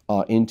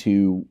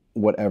into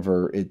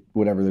whatever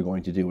they're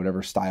going to do,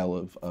 whatever style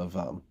of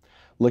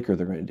liquor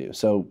they're going to do.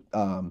 So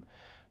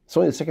it's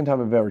only the second time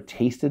I've ever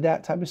tasted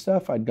that type of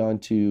stuff. I'd gone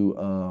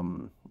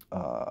to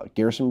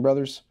Garrison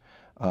Brothers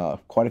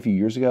quite a few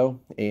years ago,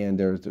 and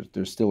there's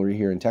distillery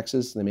here in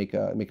Texas. They make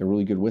a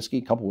really good whiskey,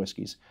 a couple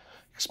whiskeys,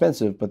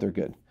 expensive, but they're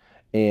good.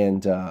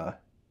 And I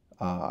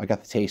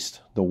got to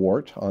taste the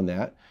wort on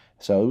that,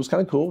 so it was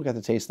kind of cool. Got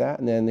to taste that,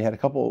 and then they had a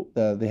couple.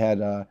 They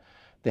had a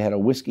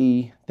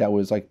whiskey that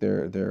was like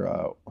their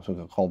what's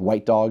called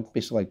White Dog,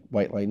 basically like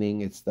White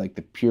Lightning. It's like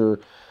the pure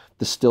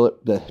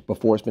distillate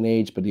before it's been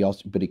aged, but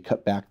he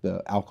cut back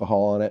the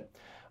alcohol on it.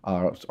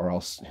 Or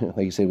else,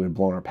 like you say, it would have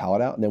blown our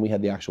palate out. And then we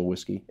had the actual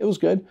whiskey. It was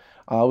good.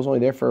 I was only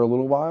there for a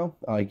little while.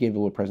 I gave a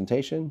little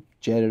presentation,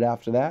 jetted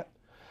after that.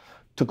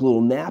 took a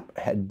little nap,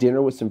 had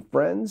dinner with some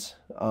friends,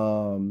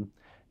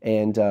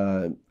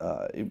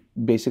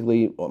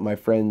 basically my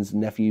friend's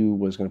nephew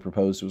was going to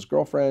propose to his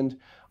girlfriend,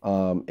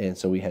 and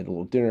so we had a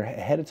little dinner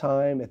ahead of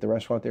time at the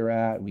restaurant they were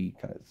at. We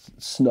kind of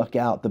snuck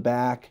out the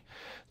back,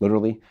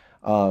 literally,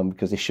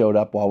 because they showed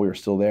up while we were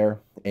still there,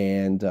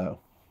 and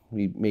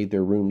we made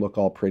their room look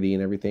all pretty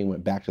and everything.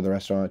 Went back to the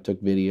restaurant,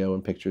 took video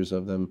and pictures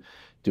of them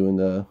doing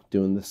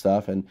the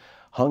stuff, and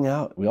hung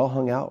out. We all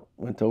hung out.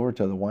 Went over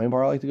to the wine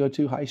bar I like to go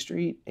to, High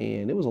Street,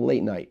 and it was a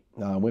late night.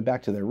 Went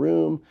back to their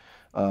room.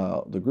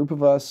 The group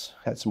of us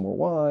had some more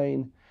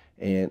wine,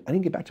 and I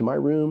didn't get back to my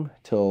room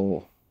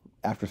till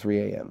after 3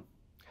 a.m.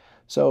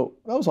 So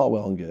that was all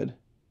well and good.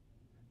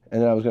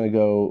 And then I was going to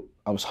go.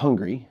 I was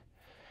hungry,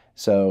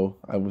 so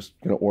I was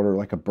going to order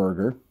like a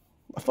burger.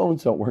 My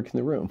phones don't work in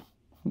the room.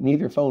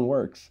 Neither phone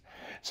works.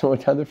 So I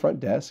went down to the front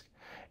desk,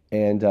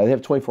 and they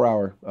have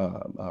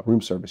 24-hour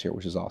room service here,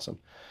 which is awesome.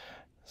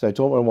 So I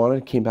told them what I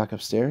wanted, came back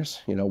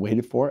upstairs,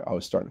 waited for it. I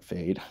was starting to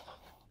fade.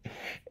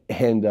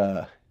 And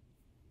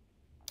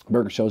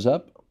burger shows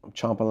up, I'm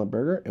chomping on the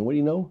burger, and what do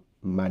you know?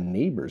 My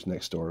neighbors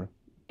next door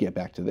get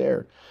back to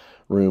their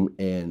room,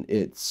 and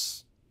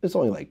it's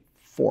only like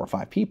 4 or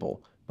 5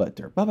 people, but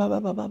they're blah, blah, blah,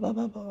 blah, blah,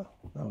 blah, blah.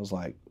 I was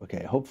like,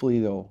 okay, hopefully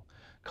they'll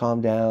calm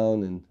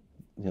down and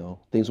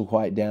things will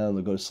quiet down,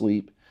 they'll go to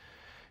sleep.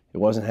 It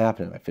wasn't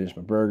happening. I finished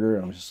my burger,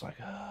 and I'm just like,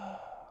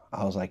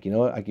 I was like, you know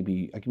what? I could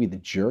be the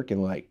jerk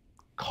and like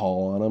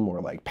call on them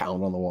or like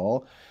pound on the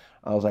wall.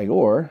 I was like,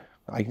 or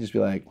I can just be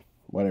like,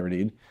 whatever,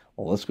 dude.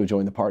 Well, let's go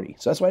join the party.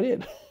 So that's what I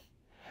did.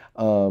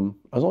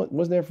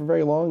 Wasn't there for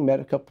very long. Met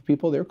a couple of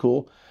people. They're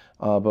cool.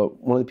 But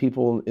one of the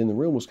people in the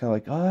room was kind of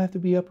like, oh, I have to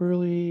be up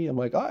early. I'm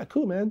like, all right,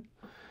 cool, man.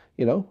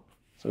 So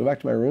I go back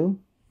to my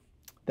room.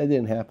 That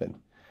didn't happen.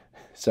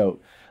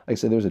 So like I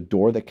said, there's a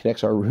door that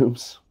connects our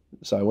rooms.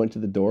 So I went to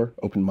the door,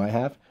 opened my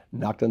half,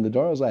 knocked on the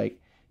door. I was like,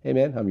 hey,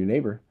 man, I'm your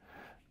neighbor.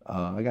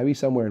 I got to be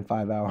somewhere in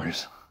 5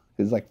 hours.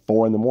 It's like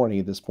 4 in the morning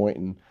at this point,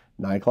 and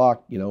 9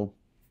 o'clock,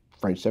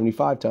 French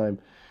 75 time.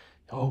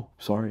 Oh,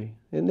 sorry.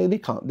 And they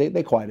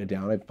quieted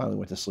down. I finally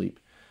went to sleep.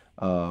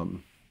 But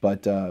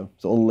it's a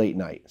little late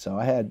night. So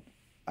I had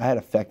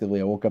effectively,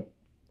 I woke up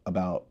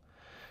about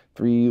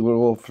 3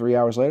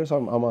 hours later. So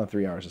I'm on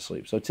 3 hours of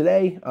sleep. So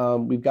today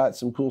we've got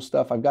some cool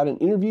stuff. I've got an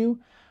interview.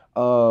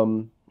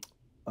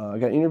 I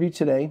got an interview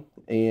today,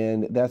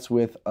 and that's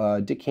with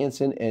Dick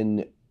Hansen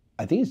and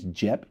I think it's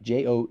Jep,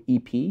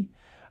 J-O-E-P,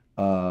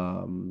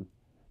 Stassen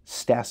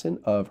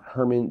of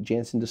Herman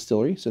Jansen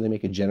Distillery. So they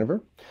make a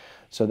Genever.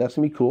 So that's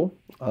going to be cool.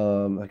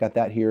 I got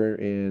that here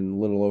in a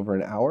little over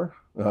an hour,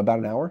 about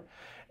an hour.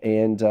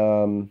 And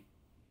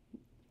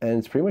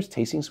it's pretty much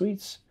tasting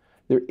sweets.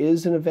 There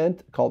is an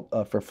event called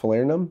for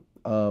Falernum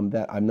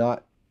that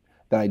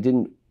I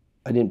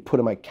didn't put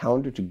on my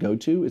calendar to go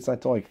to. It's not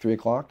until like 3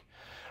 o'clock.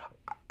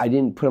 I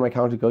didn't put on my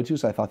calendar to go to,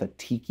 so I thought the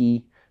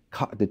tiki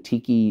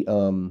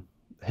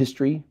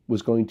history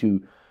was going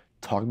to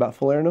talk about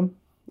Falernum.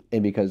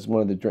 And because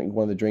one of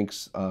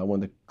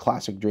the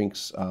classic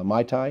drinks,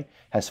 Mai Tai,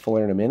 has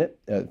falernum in it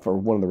for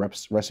one of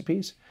the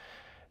recipes.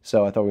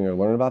 So I thought we were going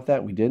to learn about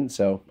that. We didn't,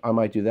 so I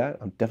might do that.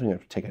 I'm definitely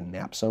going to take a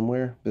nap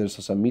somewhere.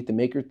 There's some Meet the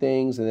Maker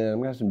things, and then I'm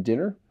going to have some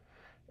dinner.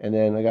 And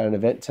then I got an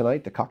event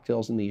tonight, the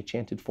Cocktails in the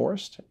Enchanted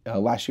Forest.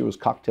 Last year was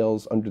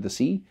Cocktails Under the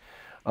Sea,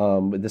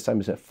 but this time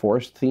it's a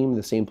forest theme,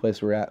 the same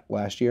place we were at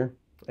last year.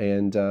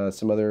 And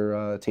some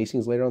other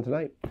tastings later on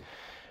tonight.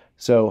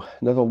 So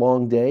another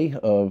long day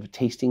of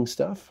tasting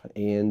stuff,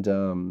 and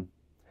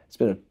it's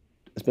been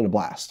a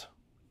blast,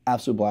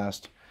 absolute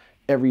blast.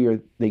 Every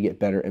year they get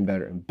better and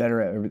better and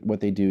better at what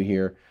they do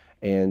here,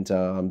 and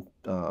I'm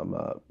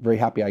very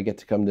happy I get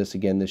to come to this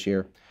again this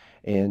year.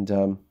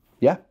 And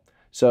yeah,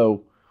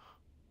 so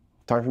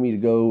time for me to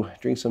go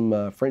drink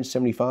some French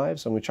 75.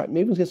 So I'm gonna try,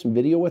 maybe we'll get some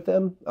video with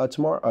them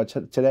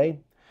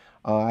today.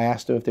 I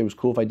asked them if it was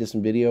cool if I did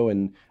some video,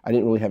 and I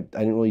didn't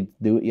really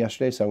do it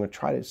yesterday, so I'm going to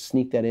try to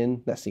sneak that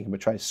in, not sneak,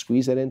 but try to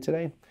squeeze that in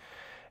today,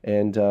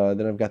 and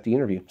then I've got the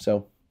interview.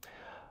 So,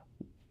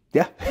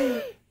 yeah,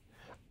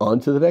 on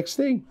to the next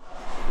thing.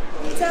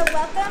 So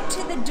welcome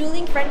to the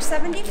Dueling French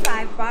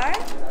 75 bar.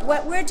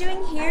 What we're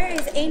doing here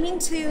is aiming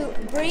to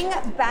bring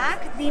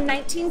back the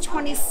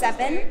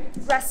 1927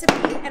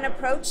 recipe and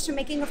approach to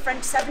making a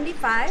French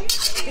 75,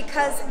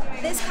 because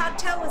this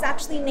cocktail was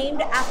actually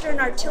named after an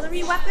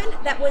artillery weapon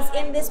that was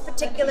in this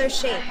particular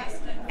shape.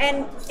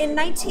 And in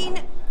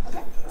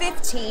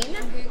 1915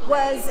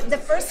 was the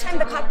first time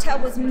the cocktail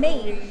was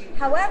made.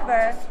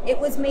 However, it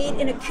was made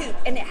in a coupe,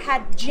 and it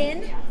had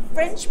gin,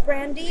 French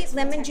brandy,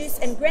 lemon juice,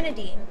 and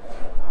grenadine.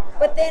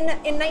 But then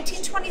in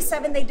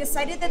 1927, they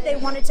decided that they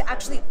wanted to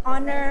actually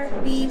honor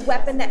the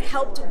weapon that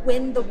helped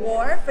win the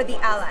war for the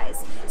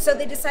Allies. So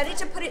they decided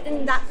to put it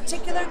in that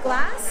particular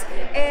glass,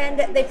 and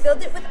they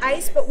filled it with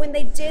ice, but when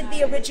they did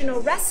the original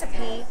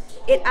recipe,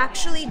 it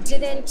actually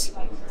didn't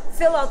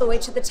fill all the way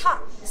to the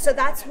top. So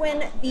that's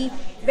when the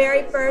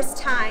very first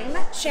time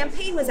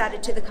champagne was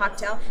added to the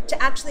cocktail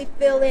to actually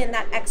fill in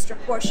that extra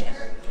portion.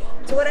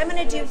 So what I'm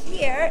gonna do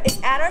here is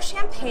add our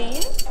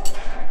champagne.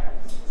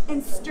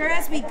 and stir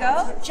as we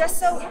go, just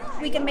so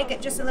we can make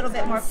it just a little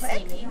bit more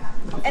quick.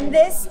 And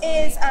this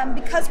is,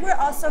 because we're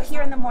also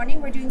here in the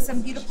morning, we're doing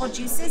some beautiful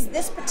juices.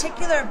 This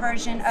particular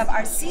version of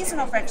our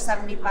seasonal French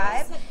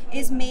 75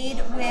 is made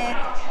with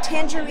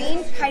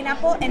tangerine,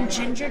 pineapple, and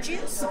ginger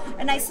juice.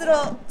 A nice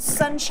little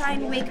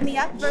sunshine wake me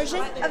up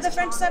version of the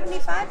French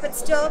 75, but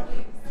still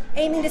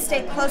aiming to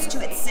stay close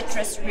to its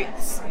citrus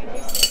roots.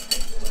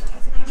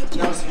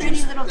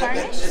 Pretty little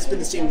garnish. It's been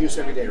the same juice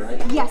every day, right?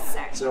 Yes,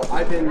 sir. So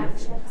I've been,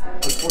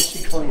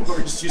 unfortunately, calling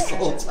orange juice the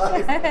whole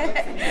time.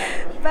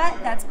 But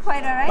that's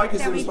quite all right.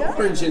 There we go.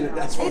 Orange in it.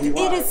 That's what we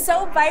want. It is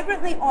so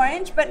vibrantly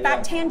orange, but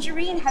that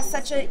tangerine has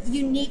such a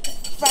unique,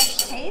 fresh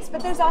taste.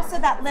 But there's also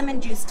that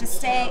lemon juice to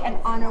stay and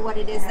honor what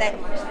it is that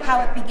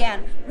how it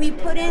began. We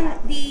put in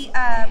the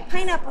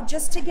pineapple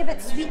just to give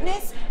it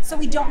sweetness, so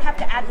we don't have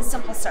to add the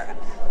simple syrup.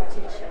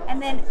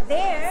 And then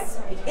there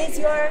is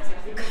your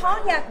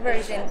cognac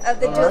version of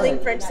the Dueling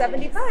French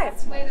 75.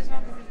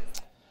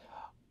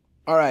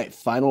 All right,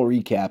 final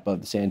recap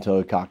of the San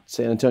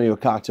Antonio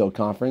Cocktail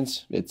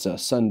Conference. It's a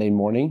Sunday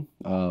morning.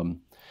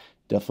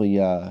 Definitely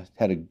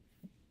had a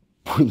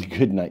really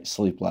good night's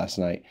sleep last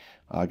night.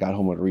 Got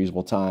home at a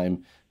reasonable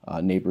time.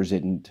 Neighbors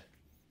didn't,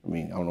 I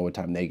don't know what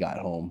time they got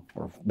home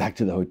or back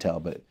to the hotel,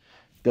 but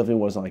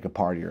definitely wasn't like a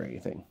party or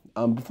anything.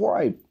 Before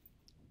I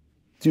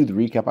do the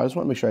recap, I just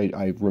want to make sure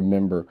I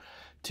remember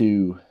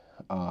to,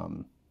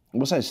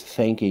 besides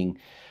thanking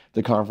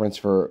the conference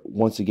for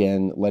once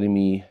again letting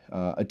me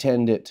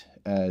attend it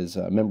as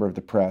a member of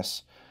the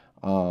press.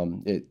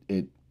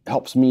 It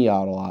helps me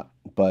out a lot,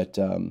 but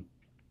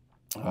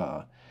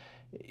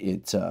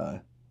it's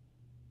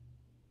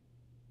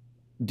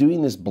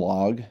doing this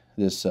blog,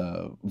 this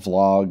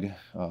vlog,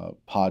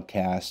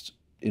 podcast,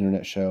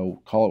 internet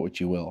show, call it what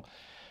you will,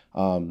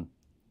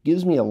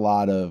 gives me a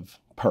lot of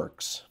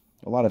perks,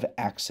 a lot of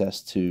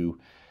access to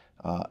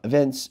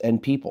events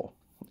and people.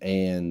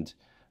 And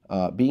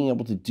being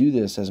able to do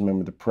this as a member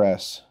of the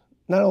press,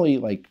 not only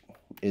like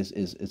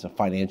is a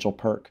financial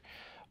perk,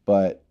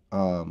 but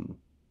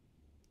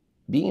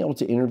being able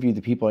to interview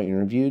the people I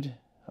interviewed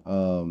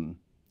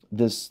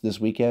this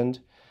weekend,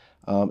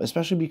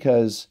 especially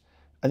because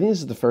I think this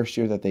is the first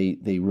year that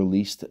they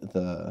released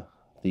the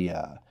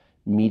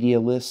media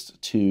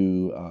list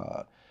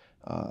to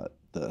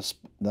the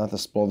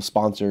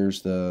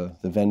sponsors, the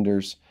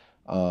vendors,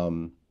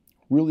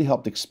 really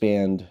helped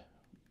expand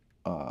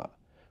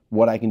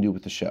what I can do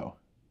with the show.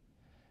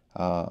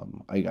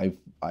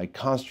 I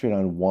concentrate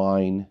on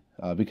wine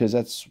because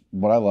that's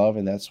what I love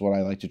and that's what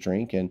I like to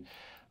drink. And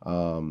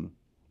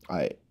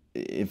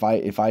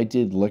if I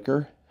did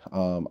liquor,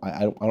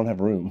 I don't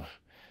have room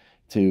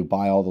to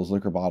buy all those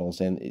liquor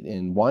bottles,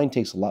 and wine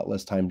takes a lot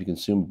less time to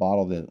consume a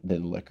bottle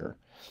than liquor.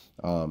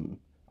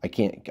 I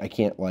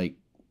can't like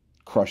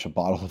crush a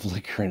bottle of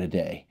liquor in a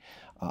day.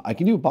 I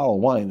can do a bottle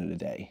of wine in a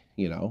day,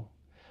 you know.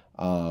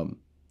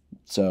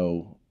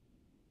 So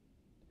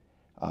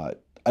I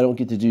don't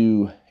get to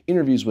do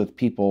interviews with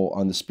people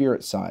on the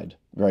spirit side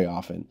very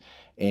often.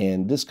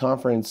 And this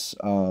conference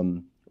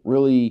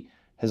really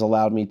has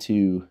allowed me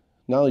to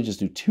not only just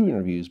do 2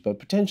 interviews, but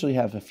potentially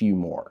have a few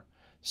more.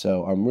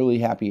 So I'm really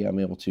happy I'm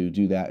able to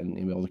do that and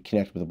able to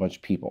connect with a bunch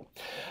of people.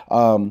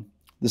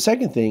 The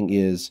second thing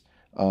is,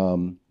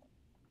 I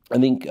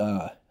think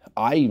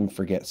I even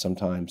forget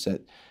sometimes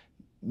that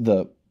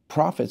the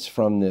profits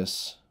from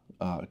this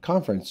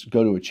conference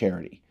go to a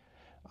charity.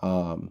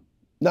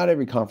 Not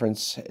every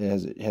conference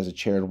has a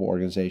charitable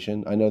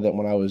organization. I know that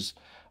when I was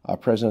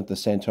president of the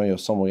San Antonio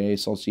Sommelier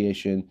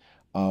Association,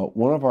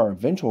 one of our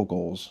eventual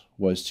goals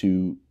was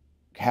to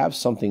have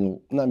something,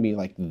 not be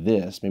like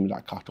this, maybe not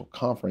a cocktail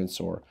conference,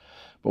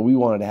 but we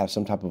wanted to have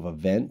some type of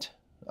event,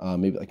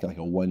 maybe like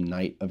a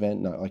one-night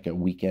event, not like a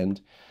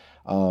weekend,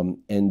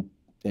 and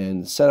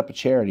set up a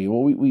charity.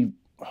 Well,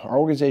 our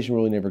organization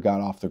really never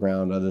got off the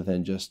ground other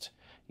than just,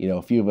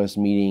 a few of us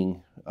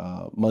meeting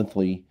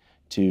monthly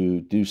to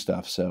do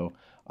stuff. So,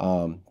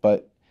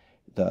 but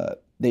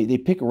they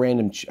pick a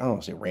random, I don't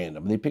want to say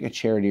random, they pick a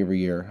charity every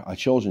year, a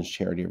children's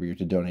charity every year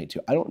to donate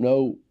to. I don't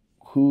know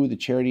who the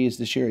charity is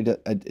this year.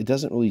 It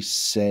doesn't really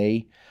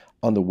say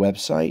on the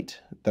website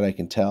that I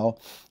can tell,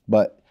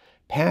 but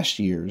past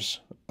years,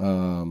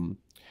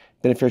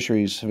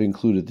 beneficiaries have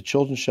included the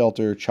Children's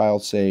Shelter,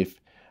 Child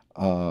Safe,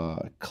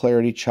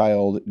 Clarity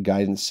Child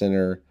Guidance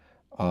Center,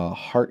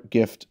 Heart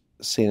Gift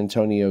San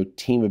Antonio,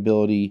 Team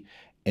Ability,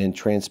 and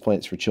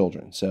Transplants for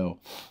Children. So,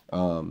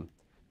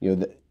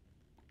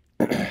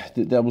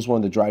 that was one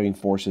of the driving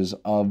forces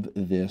of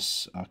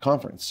this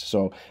conference.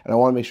 So, and I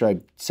want to make sure I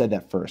said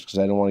that first because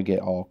I don't want to get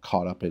all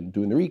caught up in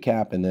doing the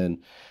recap and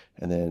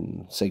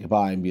then say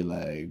goodbye and be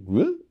like,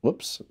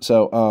 whoops.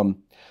 So,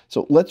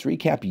 so let's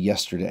recap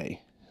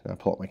yesterday. I'll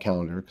pull up my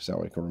calendar because that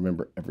way I can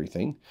remember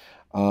everything.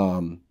 By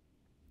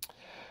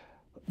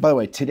the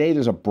way, today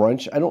there's a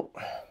brunch.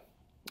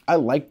 I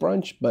like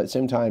brunch, but at the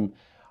same time,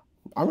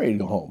 I'm ready to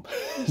go home.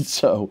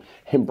 So,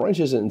 and brunch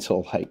isn't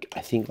until I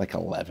think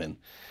 11.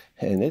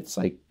 And it's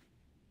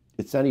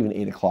not even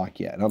 8 o'clock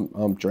yet.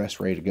 I'm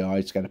dressed, ready to go.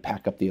 I just got to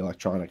pack up the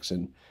electronics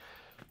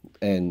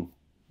and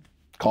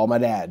call my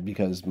dad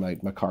because my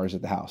car is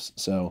at the house.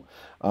 So,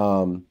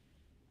 so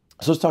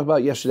let's talk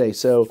about yesterday.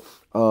 So,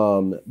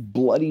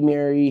 Bloody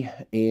Mary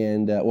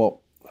and,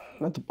 well,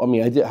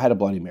 I had a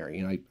Bloody Mary,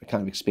 and I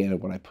kind of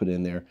expanded what I put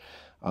in there.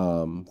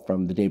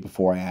 From the day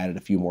before, I added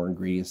a few more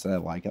ingredients that I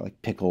like. I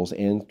like pickles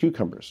and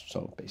cucumbers,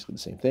 so basically the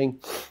same thing.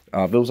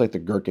 It was like the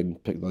gherkin,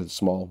 the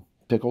small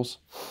pickles.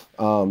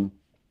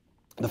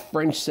 The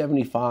French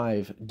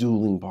 75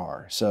 dueling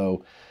bar.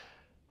 So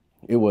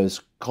it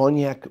was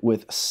cognac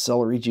with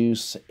celery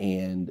juice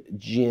and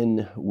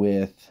gin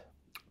with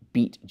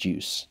beet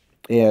juice.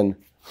 And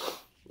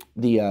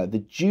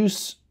the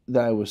juice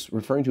that I was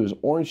referring to as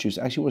orange juice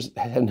actually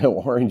had no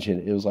orange in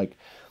it. It was like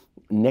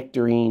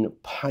nectarine,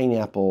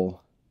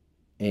 pineapple,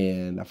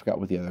 and I forgot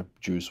what the other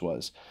juice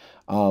was.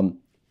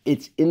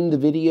 It's in the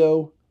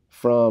video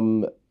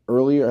from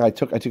earlier. I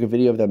took a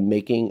video of the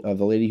making of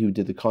the lady who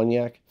did the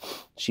cognac.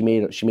 She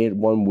made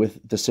one with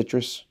the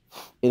citrus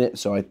in it,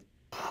 so I'm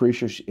pretty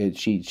sure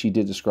she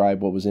did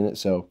describe what was in it.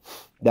 So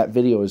that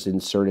video is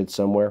inserted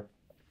somewhere,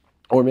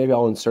 or maybe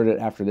I'll insert it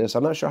after this.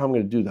 I'm not sure how I'm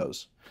going to do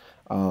those.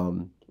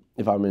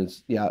 If I'm in,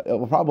 yeah, it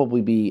will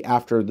probably be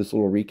after this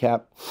little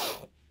recap.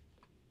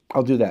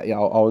 I'll do that. Yeah,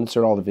 I'll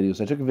insert all the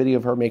videos. I took a video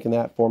of her making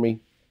that for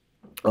me.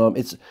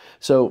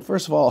 So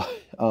first of all,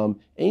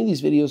 any of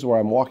these videos where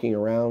I'm walking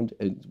around,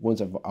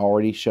 ones I've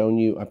already shown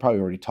you, I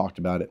probably already talked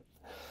about it.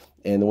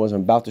 And the ones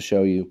I'm about to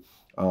show you,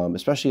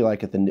 especially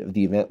like at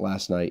the event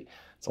last night,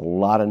 it's a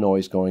lot of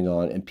noise going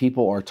on, and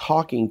people are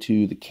talking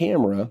to the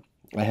camera.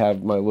 I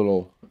have my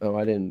little,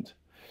 I'm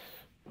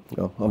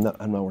not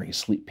wearing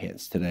sleep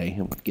pants today.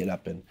 I'm gonna get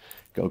up and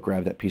go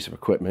grab that piece of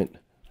equipment.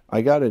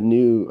 I got some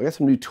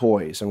new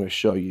toys I'm going to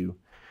show you,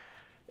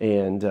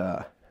 and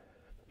I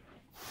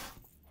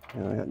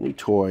got new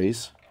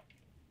toys,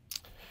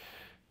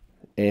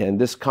 and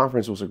this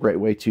conference was a great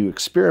way to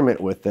experiment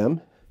with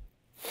them,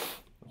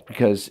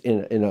 because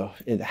in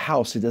the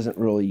house it doesn't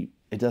really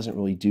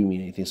do me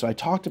anything. So I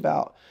talked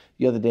about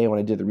the other day when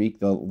I did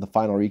the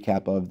final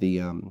recap of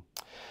the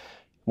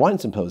wine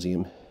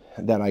symposium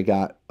that I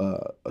got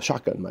a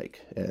shotgun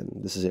mic, and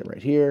this is it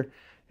right here,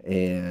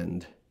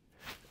 and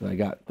I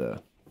got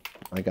the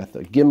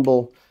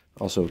gimbal.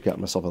 Also got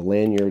myself a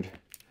lanyard.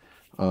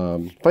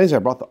 Funny is, I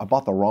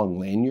bought the wrong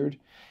lanyard.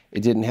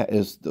 It didn't have,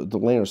 the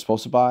lanyard I was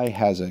supposed to buy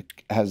has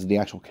the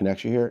actual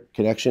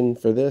connection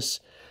for this,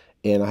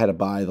 and I had to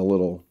buy the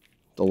little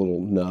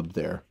nub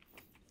there.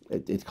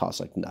 It costs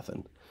like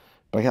nothing,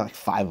 but I got like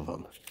 5 of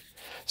them.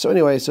 So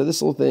anyway, so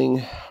this little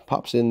thing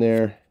pops in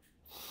there.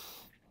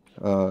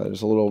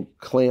 There's a little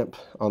clamp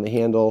on the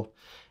handle,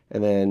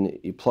 and then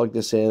you plug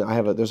this in.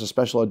 There's a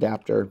special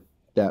adapter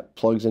that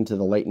plugs into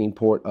the lightning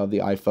port of the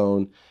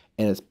iPhone,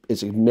 and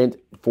it's meant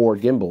for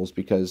gimbals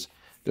because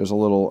there's a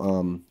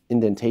little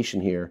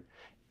indentation here,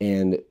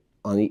 and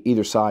on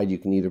either side you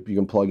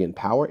can plug in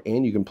power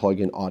and you can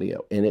plug in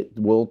audio, and it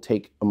will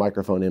take a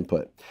microphone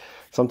input.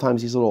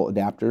 Sometimes these little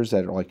adapters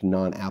that are like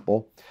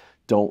non-Apple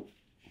don't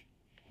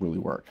really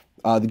work.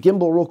 The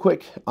gimbal, real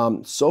quick,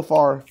 so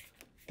far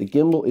the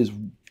gimbal is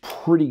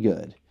pretty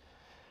good.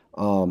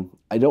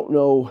 I don't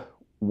know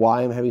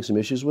why I'm having some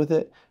issues with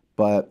it,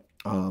 but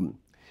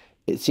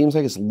it seems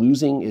like it's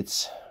losing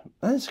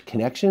not its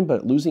connection,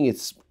 but losing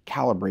its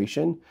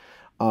calibration.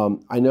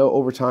 I know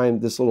over time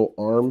this little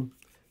arm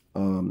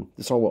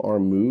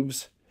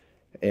moves,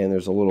 and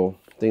there's a little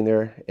thing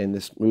there, and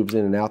this moves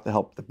in and out to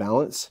help the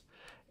balance.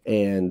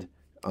 And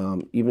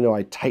even though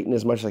I tighten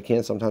as much as I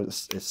can,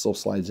 sometimes it still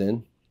slides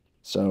in,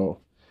 so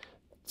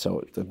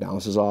the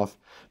balance is off.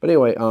 But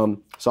anyway,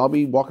 so I'll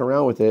be walking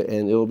around with it,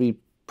 and it'll be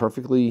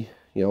perfectly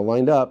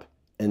lined up,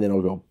 and then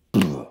it'll go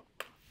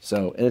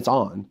so, and it's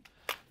on.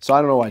 So I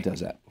don't know why it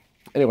does that.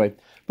 Anyway,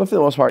 but for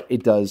the most part,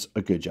 it does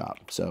a good job.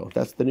 So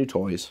that's the new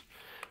toys.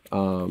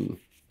 So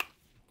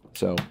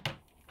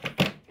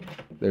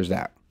there's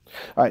that.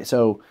 All right.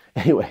 So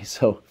anyway,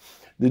 so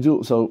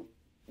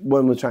what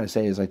I'm trying to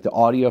say is, like, the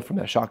audio from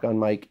that shotgun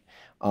mic,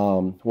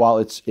 while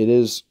it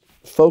is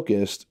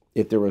focused,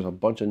 if there was a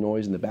bunch of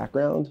noise in the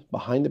background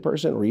behind the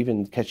person, or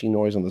even catching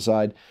noise on the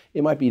side,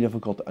 it might be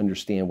difficult to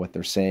understand what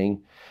they're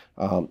saying.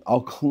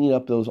 I'll clean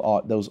up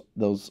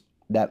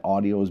that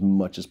audio as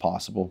much as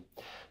possible,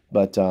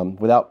 but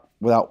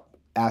without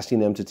asking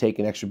them to take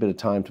an extra bit of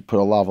time to put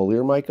a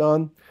lavalier mic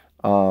on.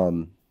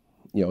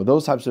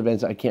 Those types of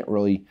events, I can't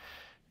really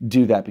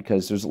do that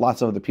because there's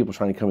lots of other people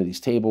trying to come to these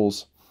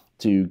tables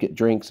to get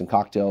drinks and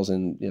cocktails,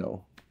 and I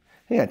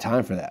ain't got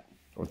time for that,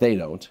 or they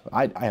don't.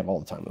 I have all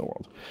the time in the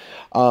world.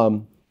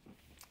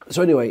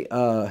 So anyway,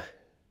 so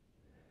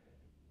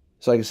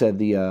like I said,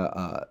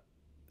 the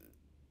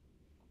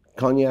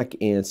cognac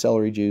and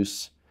celery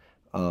juice,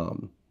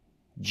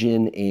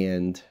 gin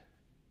and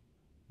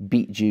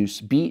beet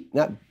juice.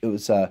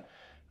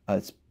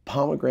 It's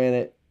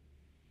pomegranate,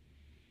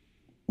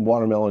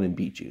 watermelon, and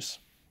beet juice.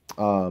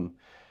 One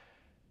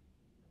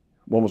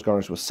was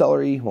garnished with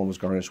celery, one was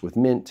garnished with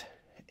mint,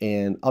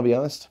 and I'll be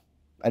honest,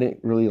 I didn't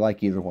really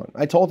like either one.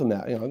 I told them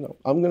that,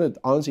 I'm going to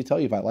honestly tell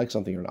you if I like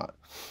something or not,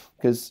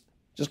 because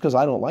Just because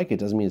I don't like it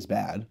doesn't mean it's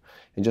bad,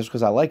 and just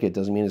because I like it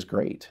doesn't mean it's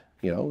great.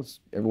 You know,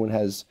 everyone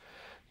has,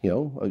 you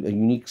know, a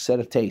unique set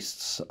of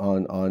tastes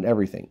on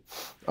everything.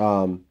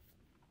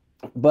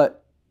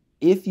 But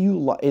if you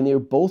like, and they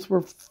both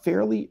were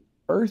fairly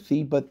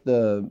earthy, but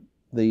the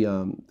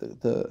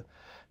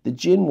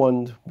gin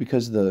one,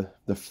 because the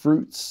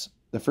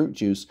fruit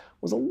juice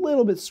was a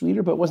little bit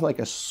sweeter, but it wasn't like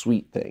a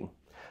sweet thing.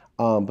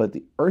 But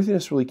the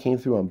earthiness really came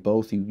through on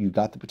both. You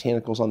got the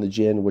botanicals on the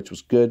gin, which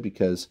was good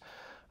because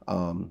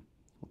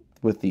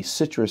with the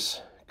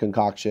citrus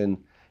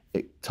concoction,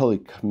 it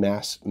totally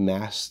mass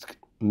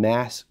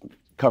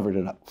covered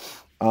it up.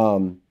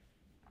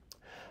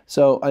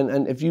 So,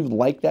 and if you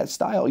like that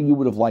style, you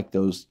would have liked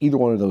those, either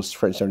one of those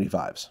French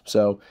 75s.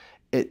 So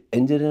it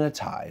ended in a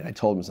tie, and I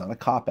told him it's not a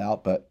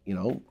cop-out, but, you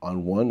know,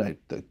 on one,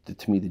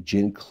 to me, the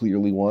gin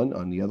clearly won.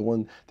 On the other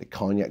one, the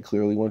cognac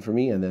clearly won for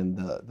me. And then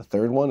the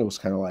third one, it was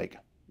kind of like,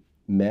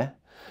 meh.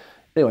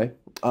 Anyway,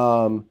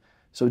 so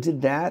I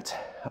did that,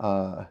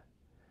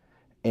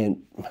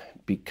 and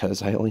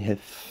because I only had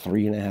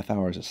 3.5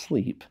 hours of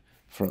sleep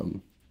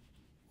from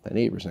my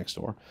neighbors next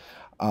door,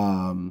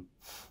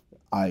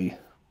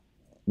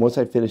 once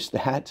I finished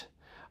that,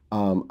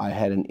 I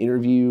had an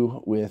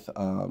interview with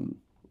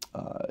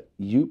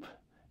Yoop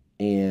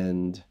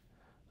and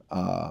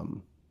how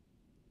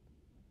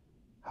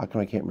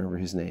come I can't remember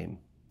his name?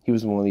 He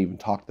was the one that even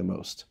talked the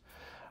most,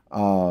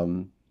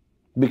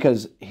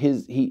 because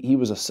he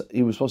was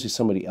supposed to be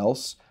somebody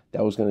else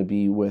that was going to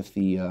be with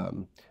the it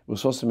was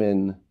supposed to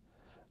have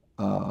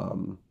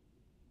been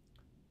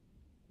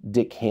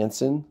Dick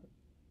Hansen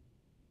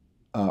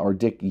or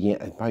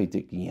probably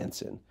Dick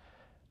Jansen.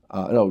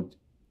 No,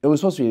 it was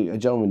supposed to be a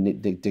gentleman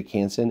named Dick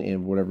Hansen,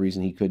 and for whatever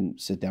reason he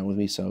couldn't sit down with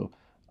me. So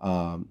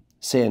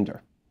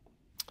Sander.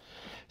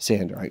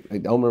 I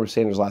don't remember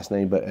Sander's last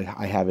name, but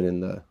I have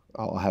it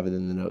I'll have it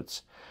in the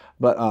notes.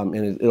 But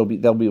and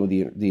they'll be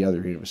with the other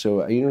interview.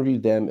 So I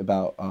interviewed them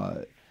about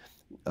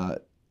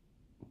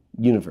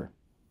Univer,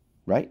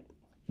 right?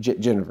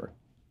 Genever,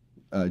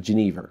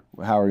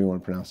 however you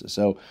want to pronounce it.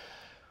 So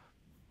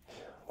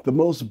the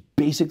most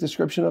basic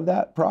description of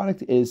that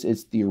product is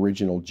it's the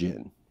original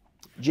gin.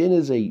 Gin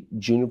is a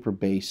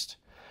juniper-based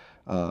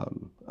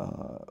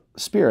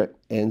spirit,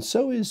 and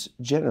so is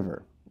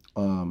Genever.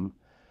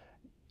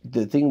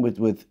 The thing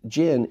with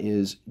gin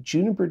is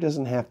juniper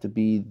doesn't have to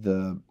be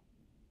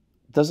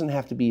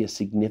a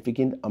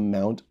significant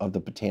amount of the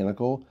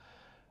botanical.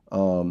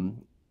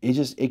 It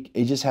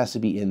just has to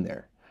be in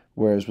there.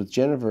 Whereas with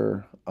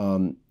Genever,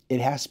 it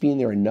has to be in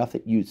there enough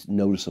that it's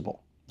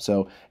noticeable.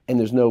 So, and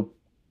there's no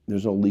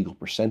legal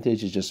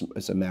percentage.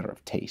 It's a matter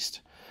of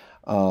taste.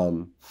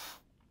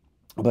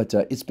 But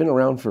it's been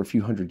around for a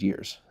few hundred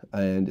years,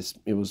 and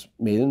it was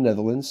made in the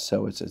Netherlands,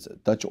 so it's a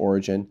Dutch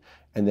origin.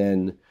 And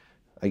then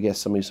I guess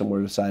somebody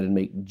somewhere decided to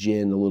make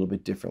gin a little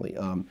bit differently.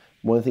 One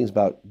of the things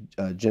about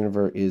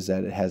Genever is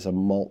that it has a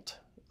malt.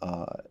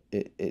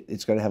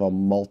 It's going to have a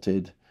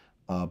malted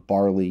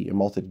barley, a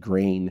malted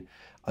grain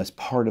as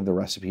part of the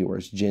recipe,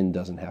 whereas gin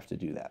doesn't have to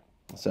do that.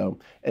 So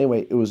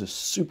anyway, it was a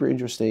super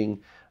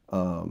interesting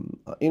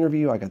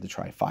interview. I got to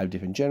try 5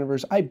 different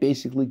Genevers. I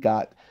basically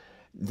got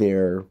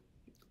their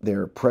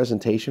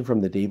presentation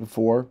from the day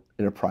before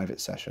in a private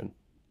session,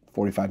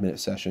 45-minute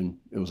session.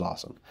 It was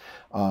awesome.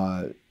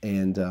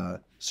 And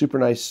super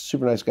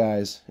nice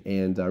guys,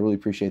 and I really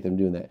appreciate them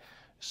doing that.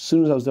 As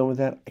soon as I was done with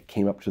that, I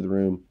came up to the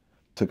room,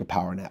 took a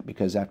power nap,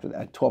 because after that,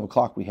 at 12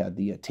 o'clock, we had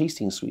the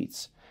tasting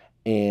suites,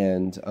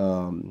 and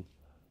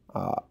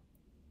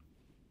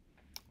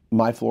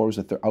my floor was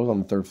I was on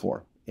the 3rd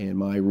floor, and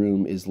my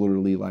room is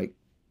literally like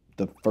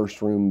the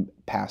first room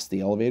past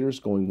the elevators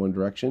going one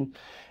direction.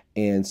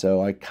 And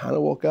so I kind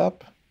of woke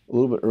up a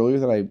little bit earlier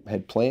than I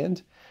had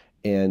planned,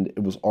 and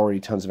it was already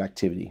tons of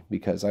activity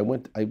because I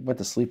went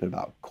to sleep at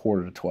about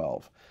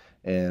 11:45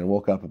 and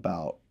woke up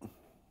about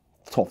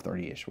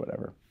 12:30-ish,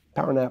 whatever.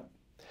 Power nap.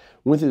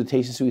 Went through the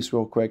tasting suites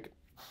real quick.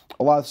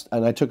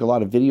 And I took a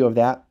lot of video of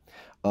that.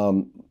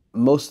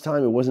 Most of the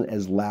time it wasn't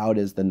as loud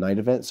as the night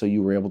event, so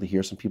you were able to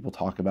hear some people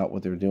talk about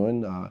what they were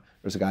doing.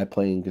 There's a guy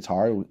playing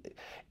guitar.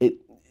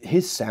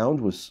 His sound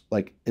was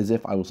like as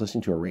if I was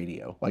listening to a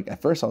radio. Like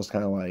at first I was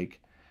kind of like,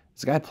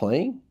 is the guy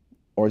playing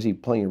or is he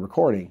playing a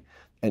recording?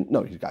 And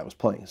no, the guy was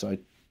playing. So I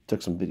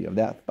took some video of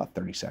that, about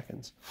 30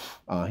 seconds.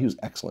 He was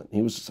excellent.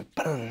 He was just like,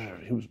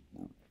 he was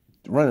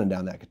running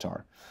down that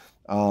guitar.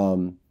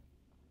 Took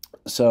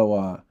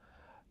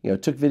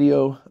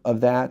video of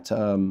that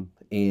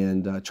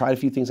and tried a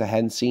few things I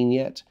hadn't seen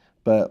yet,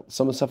 but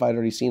some of the stuff I'd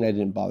already seen I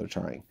didn't bother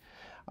trying.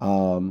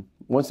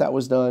 Once that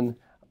was done,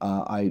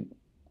 I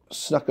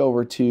snuck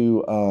over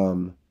to,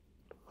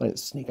 I didn't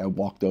sneak, I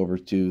walked over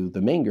to the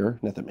Manger,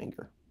 not the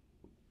Manger,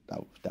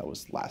 that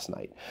was last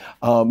night.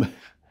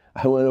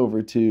 I went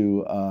over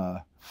to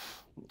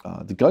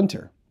the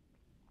Gunter,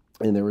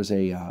 and there was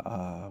a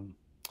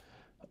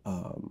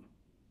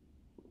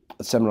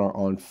seminar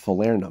on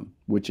falernum,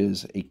 which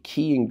is a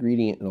key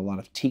ingredient in a lot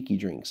of tiki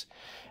drinks.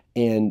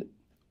 And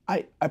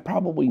I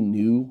probably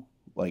knew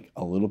like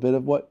a little bit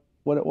of what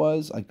what it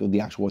was, like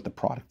the actual what the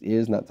product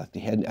is, not that I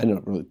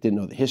didn't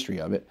know the history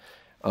of it.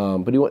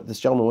 But this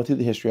gentleman went through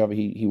the history of it.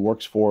 He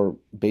works for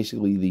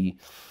basically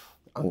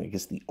I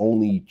guess the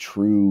only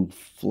true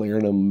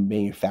Flarenum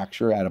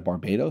manufacturer out of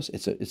Barbados.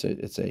 It's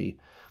a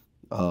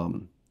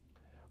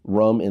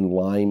rum and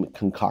lime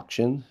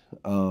concoction,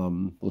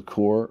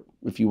 liqueur,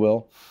 if you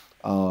will,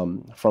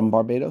 from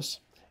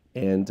Barbados,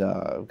 and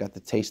got to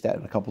taste that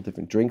in a couple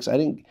different drinks. I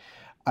didn't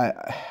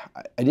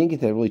get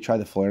to really try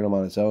the Flarenum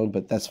on its own,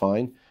 but that's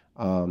fine.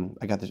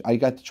 I got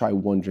to try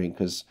one drink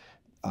because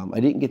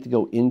I didn't get to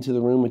go into the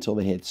room until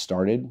they had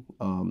started,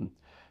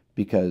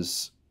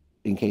 because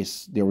in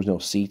case there was no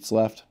seats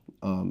left.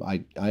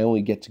 I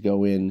only get to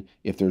go in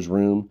if there's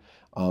room.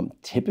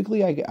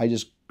 Typically, I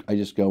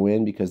just go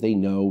in because they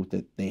know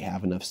that they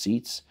have enough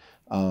seats.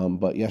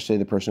 But yesterday,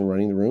 the person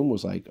running the room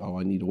was like, "Oh,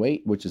 I need to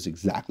wait," which is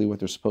exactly what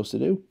they're supposed to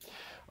do.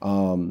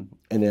 And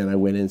then I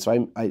went in,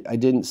 so I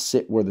didn't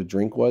sit where the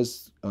drink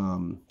was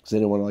because I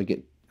didn't want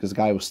to because the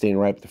guy was standing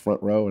right at the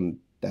front row, and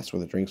that's where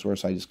the drinks were.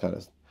 So I just kind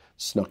of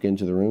snuck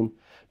into the room.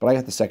 But I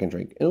got the second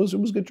drink, and it was a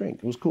good drink.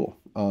 It was cool.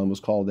 It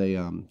was called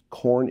a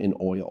corn and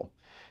oil,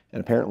 and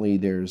apparently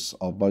there's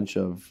a bunch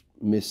of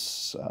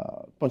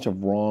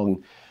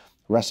wrong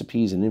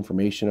recipes and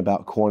information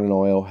about corn and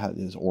oil, how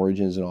its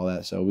origins and all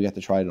that. So we got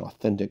to try an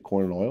authentic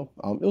corn and oil.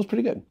 It was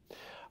pretty good.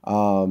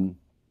 So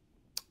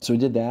we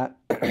did that,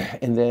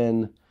 and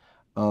then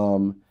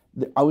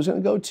I was going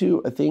to go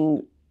to a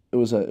thing. It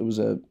was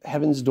a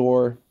Heaven's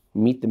Door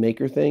Meet the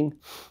Maker thing.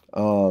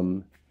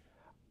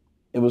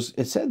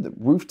 It said the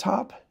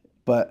rooftop,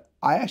 but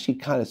I actually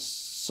kind of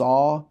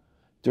saw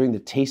during the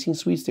tasting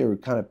suites they were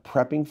kind of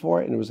prepping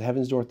for it, and it was a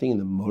Heaven's Door thing in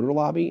the motor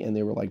lobby, and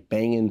they were like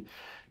banging.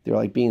 They were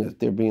like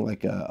being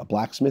like a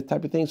blacksmith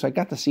type of thing. So I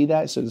got to see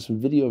that. So there's some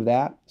video of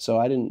that. So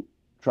I didn't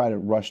try to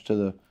rush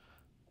to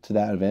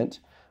that event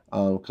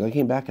because I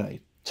came back and I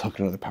took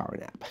another power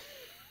nap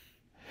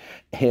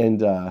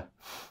and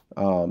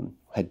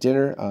had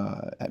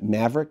dinner at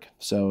Maverick.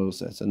 So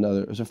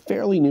it was a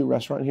fairly new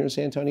restaurant here in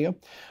San Antonio,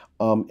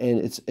 and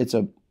it's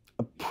a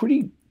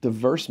pretty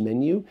diverse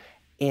menu,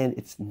 and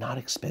it's not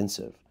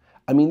expensive.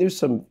 I mean, there's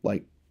some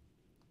like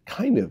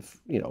kind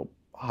of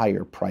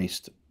higher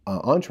priced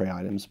entree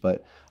items,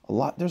 but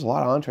there's a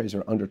lot of entrees that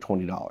are under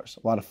 $20.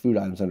 A lot of food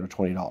items under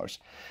 $20,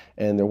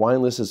 and their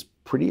wine list is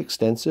pretty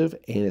extensive,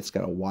 and it's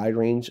got a wide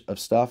range of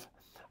stuff.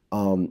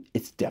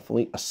 It's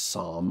definitely a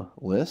somm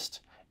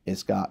list.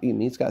 It's got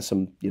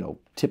some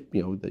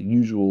the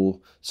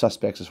usual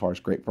suspects as far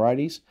as grape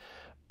varieties,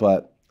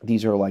 but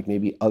these are like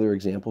maybe other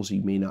examples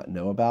you may not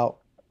know about.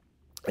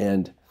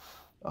 And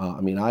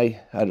I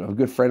had a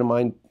good friend of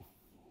mine,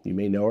 you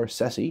may know her,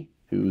 Ceci,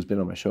 who's been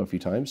on my show a few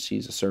times.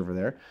 She's a server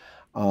there.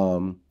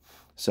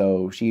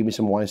 So she gave me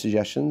some wine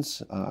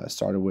suggestions. I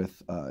started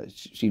with,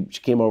 she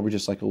came over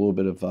just like a little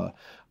bit of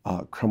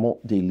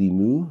Cremant de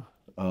Limoux,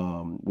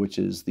 which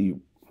is the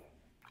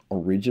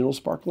original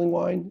sparkling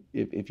wine.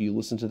 If you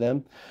listen to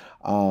them,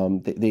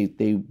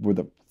 they were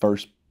the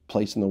first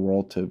place in the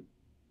world to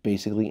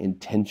basically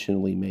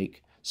intentionally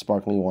make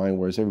sparkling wine,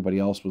 whereas everybody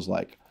else was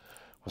like,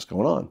 what's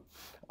going on?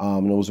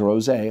 And it was a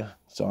rosé.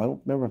 So I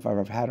don't remember if I've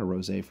ever had a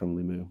rosé from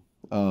Limoux.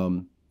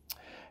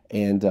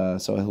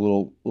 So I had a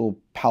little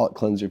palate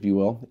cleanser, if you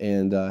will,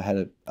 and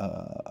had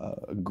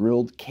a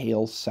grilled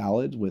kale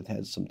salad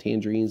had some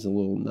tangerines and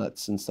little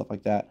nuts and stuff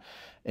like that.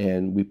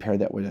 And we paired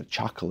that with a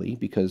chocolate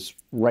because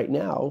right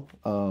now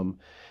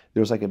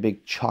there's like a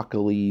big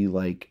chocolate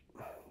like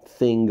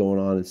thing going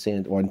on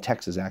in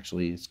Texas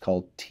actually. It's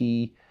called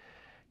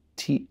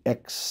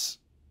TX.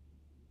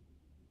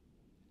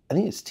 I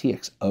think it's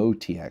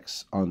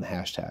TXOTX on the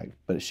hashtag,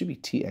 but it should be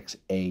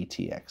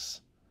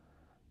TXATX.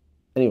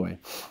 Anyway,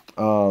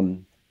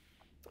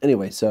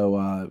 so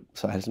I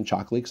had some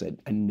chocolate because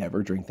I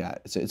never drink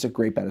that. It's a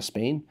grape out of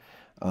Spain,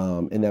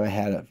 and then I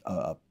had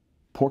a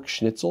pork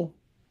schnitzel.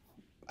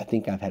 I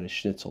think I've had a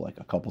schnitzel like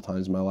a couple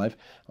times in my life.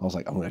 I was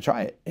like, I'm gonna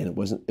try it, and it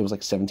was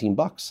like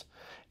 $17,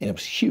 and it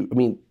was huge. I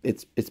mean,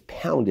 it's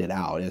pounded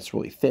out and it's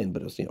really thin,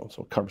 but it's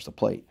so it covers the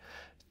plate.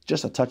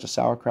 Just a touch of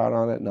sauerkraut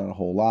on it, not a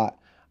whole lot,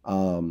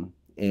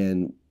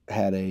 and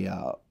had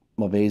a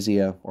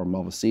Malvasia or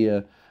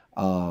Malvasia.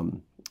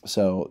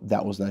 So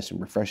that was nice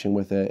and refreshing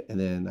with it. And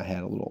then I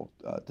had a little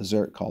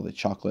dessert called the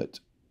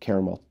chocolate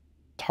caramel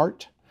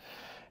tart.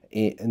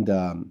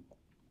 And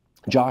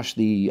Josh,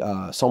 the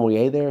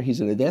sommelier there,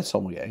 he's an advanced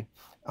sommelier.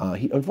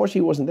 He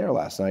unfortunately wasn't there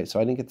last night, so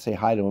I didn't get to say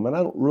hi to him. And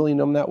I don't really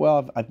know him that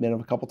well. I've met him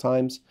a couple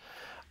times.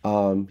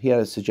 He had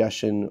a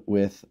suggestion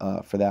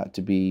for that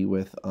to be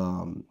with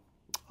a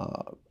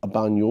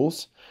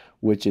Banyuls,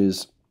 which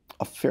is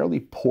a fairly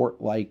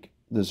port-like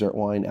dessert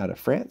wine out of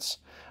France.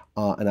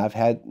 And I've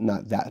had,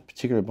 not that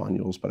particular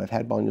Banyuls, but I've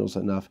had Banyuls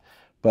enough.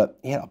 But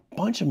he had a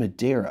bunch of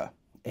Madeira.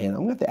 And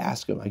I'm going to have to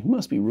ask him, he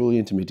must be really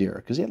into Madeira,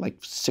 because he had like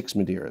 6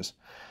 Madeiras.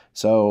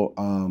 So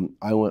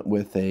I went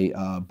with a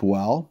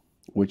Bual,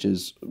 which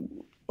is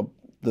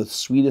the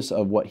sweetest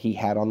of what he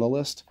had on the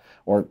list,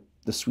 or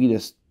the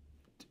sweetest,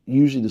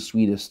 usually the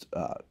sweetest,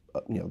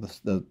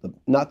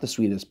 not the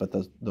sweetest, but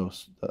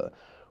the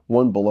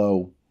one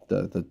below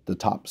the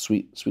top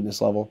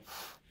sweetness level,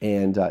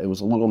 and it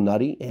was a little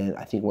nutty, and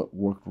I think what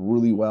worked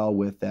really well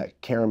with that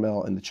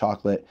caramel and the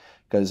chocolate,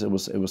 because it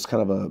was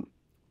kind of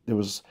there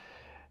was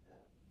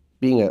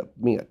being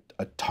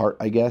a tart,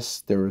 I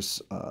guess. There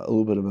was a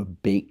little bit of a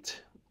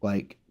baked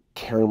like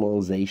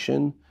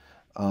caramelization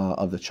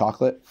of the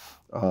chocolate.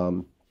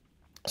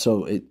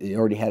 So it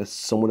already had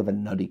somewhat of a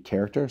nutty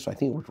character, so I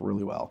think it worked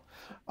really well.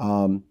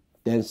 Then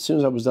as soon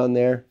as I was done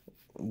there,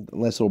 a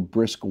nice little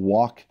brisk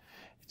walk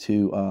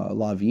to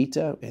La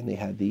Vita, and they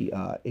had the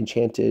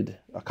Enchanted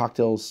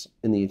cocktails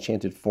in the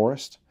Enchanted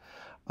Forest.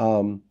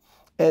 And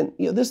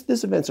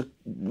this event's a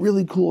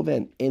really cool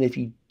event, and if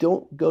you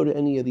don't go to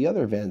any of the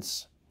other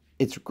events,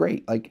 it's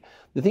great. Like,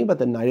 the thing about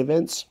the night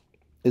events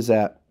is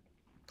that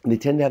they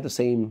tend to have the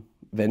same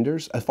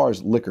vendors as far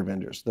as liquor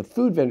vendors. The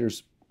food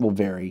vendors will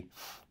vary.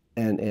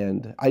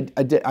 And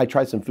I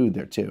tried some food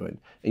there too, and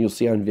you'll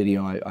see on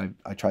video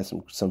I tried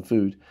some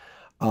food,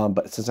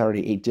 but since I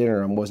already ate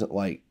dinner, I wasn't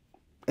like,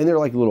 and they're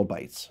like little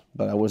bites,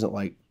 but I wasn't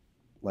like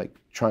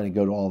trying to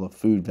go to all the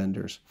food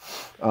vendors,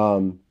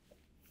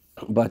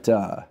 but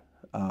a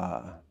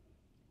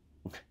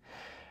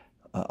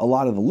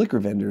lot of the liquor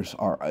vendors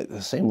are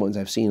the same ones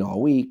I've seen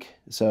all week.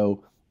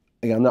 So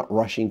again, I'm not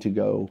rushing to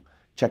go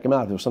check them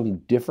out. If there was something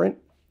different,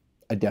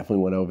 I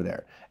definitely went over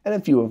there, and a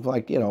few of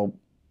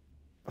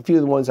a few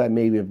of the ones I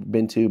maybe have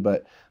been to,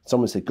 but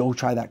someone said, go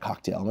try that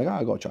cocktail. I'm like, oh,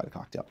 I'll go try the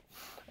cocktail.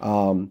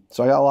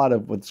 So I got a lot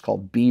of what's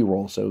called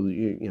B-roll. So,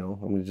 you're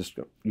going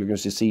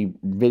to see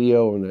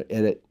video and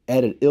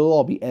edit. It'll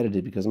all be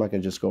edited because I'm not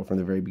going to just go from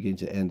the very beginning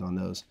to the end on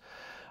those.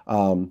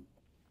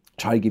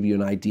 Try to give you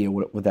an idea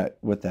what that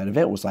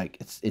event was like.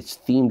 It's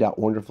themed out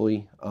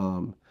wonderfully.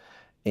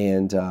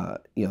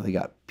 They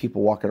got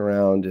people walking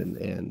around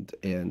and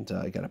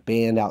got a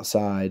band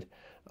outside.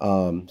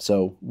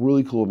 So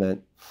really cool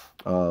event.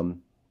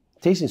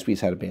 Tasting Sweets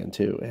had a band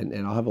too, and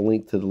I'll have a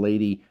link to the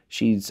lady.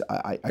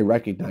 I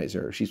recognize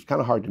her. She's kind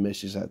of hard to miss.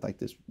 She's had like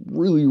this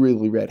really,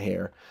 really red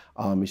hair.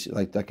 She's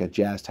like a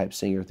jazz type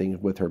singer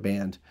thing with her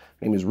band.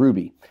 Her name is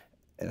Ruby,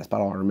 and that's about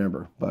all I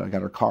remember. But I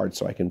got her card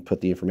so I can put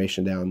the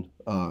information down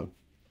on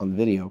the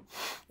video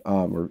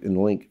or in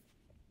the link.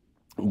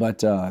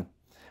 But I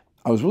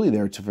was really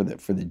there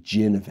for the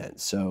gin event.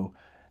 So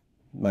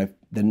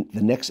the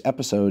next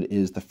episode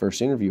is the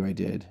first interview I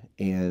did,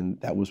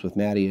 and that was with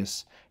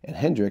Mattias and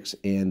Hendricks,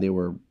 and they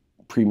were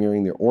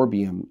premiering their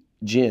Orbium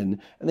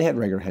gin, and they had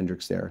regular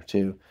Hendricks there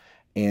too.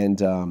 And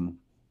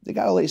they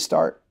got a late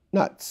start,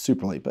 not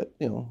super late, but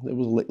it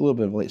was a little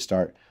bit of a late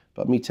start.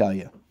 But let me tell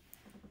you,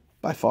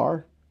 by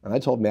far, and I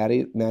told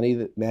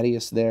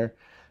Mattias there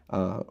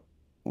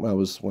when I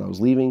was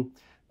leaving,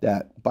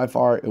 that by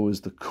far it was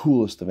the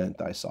coolest event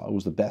that I saw. It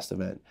was the best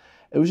event.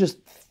 It was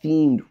just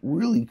themed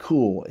really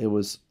cool. It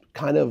was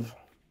kind of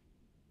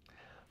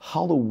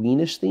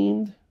Halloweenish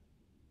themed,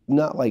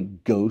 not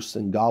like ghosts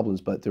and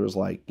goblins, but there was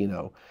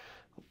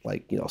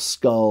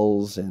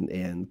skulls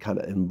and kind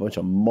of a bunch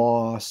of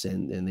moss,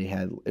 and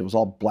it was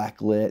all black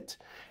lit,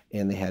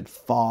 and they had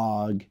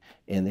fog,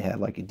 and they had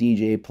like a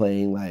DJ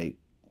playing like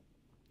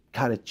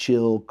kind of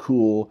chill,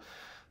 cool.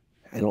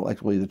 I don't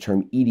like really the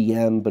term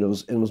EDM, but it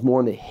was more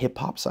on the hip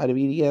hop side of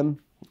EDM,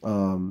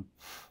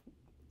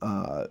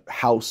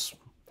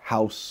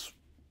 house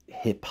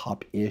hip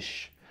hop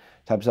ish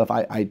type of stuff.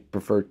 I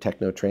prefer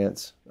techno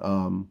trance,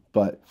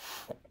 but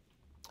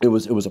it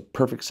was a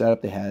perfect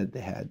setup. They had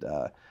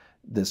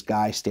this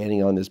guy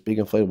standing on this big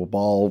inflatable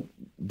ball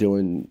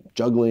doing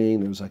juggling.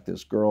 There was like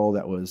this girl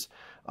that was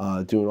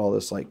doing all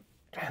this like,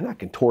 not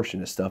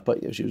contortionist stuff,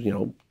 but she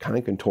was kind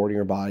of contorting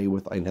her body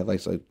with, and had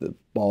like the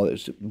ball that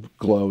would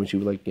glow, and she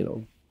would like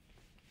do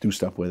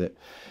stuff with it.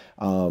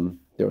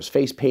 There was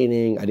face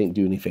painting. I didn't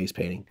do any face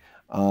painting.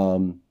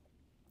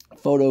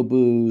 Photo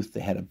booth.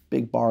 They had a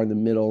big bar in the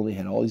middle. They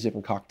had all these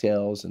different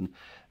cocktails, and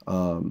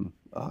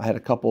I had a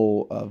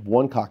couple of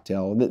one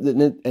cocktail.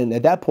 And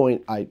at that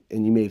point,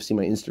 and you may have seen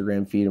my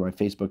Instagram feed or my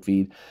Facebook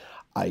feed,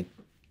 I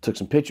took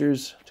some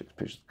pictures of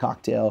the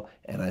cocktail,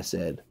 and I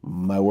said,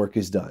 my work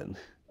is done.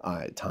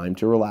 Time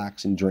to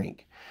relax and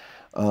drink.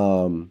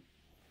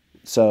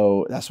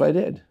 So that's what I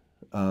did.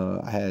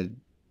 I had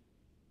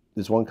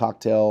this one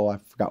cocktail. I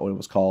forgot what it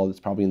was called. It's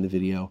probably in the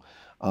video.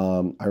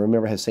 I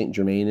remember it had Saint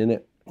Germain in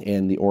it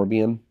and the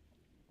Orbium.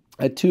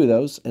 I had two of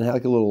those, and it had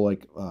like a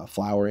little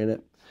flower in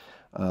it.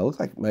 Looked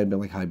like it might have been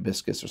like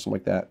hibiscus or something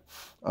like that.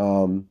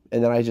 And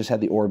then I just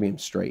had the Orbium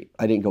straight.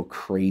 I didn't go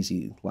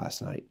crazy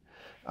last night.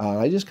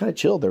 I just kind of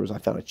chilled. I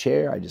found a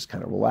chair. I just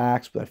kind of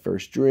relaxed with that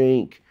first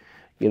drink.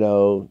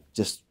 Totally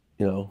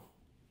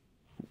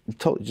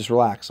just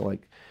relax. So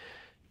like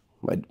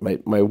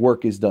my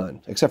work is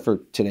done, except for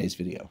today's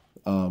video.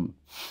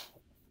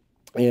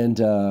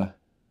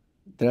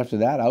 Then after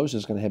that, I was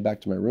just going to head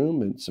back to my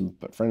room, and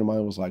a friend of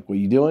mine was like, what are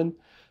you doing?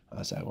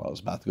 I said, well, I was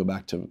about to go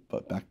back to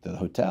the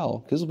hotel,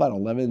 because it was about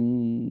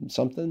 11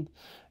 something.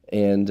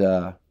 And he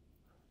was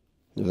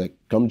like,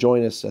 come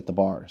join us at the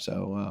bar.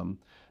 So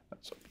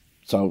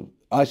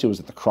actually it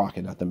was at the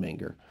Crockett, not the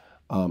Menger.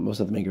 It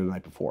was at the Menger the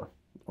night before,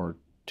 or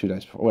 2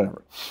 nights before,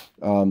 whatever.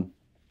 So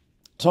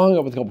I hung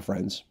out with a couple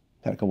friends,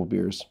 had a couple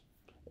beers,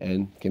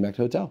 and came back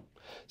to the hotel.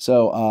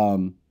 So all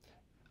in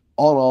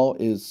all,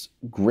 is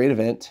great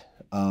event.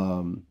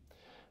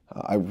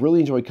 I really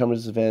enjoyed coming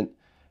to this event.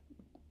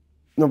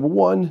 Number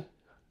one,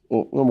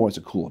 it's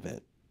a cool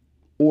event.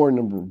 Or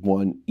number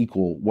one,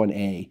 equal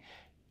 1A,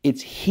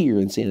 it's here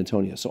in San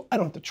Antonio, so I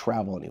don't have to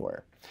travel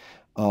anywhere.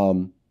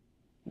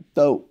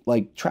 Though,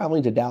 like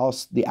traveling to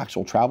Dallas, the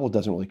actual travel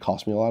doesn't really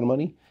cost me a lot of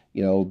money.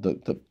 You know,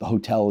 the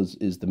hotel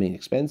is the main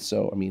expense.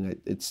 So, I mean,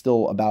 it's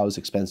still about as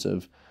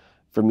expensive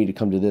for me to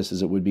come to this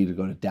as it would be to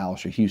go to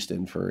Dallas or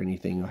Houston for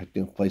anything, like,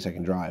 you know, place I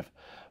can drive.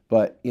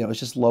 But, you know, it's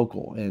just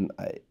local, and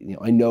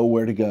I know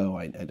where to go.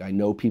 I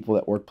know people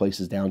that work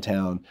places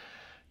downtown.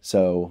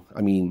 So,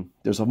 I mean,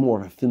 there's more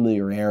of a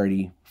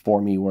familiarity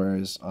for me,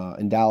 whereas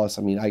in Dallas,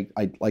 I mean,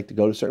 I like to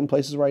go to certain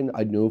places where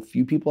I know a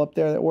few people up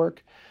there that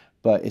work,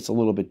 but it's a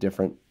little bit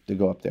different to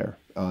go up there.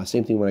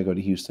 Same thing when I go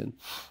to Houston.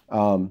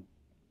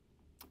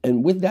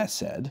 And with that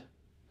said,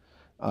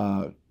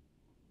 I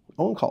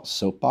won't call it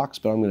soapbox,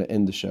 but I'm going to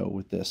end the show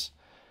with this.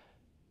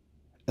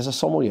 As a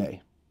sommelier,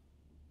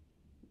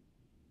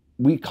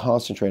 we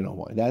concentrate on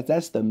wine.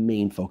 That's the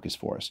main focus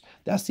for us.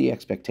 That's the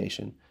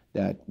expectation,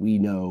 that we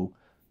know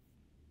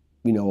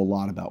a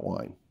lot about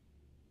wine.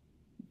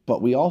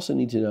 But we also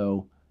need to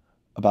know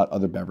about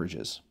other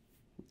beverages.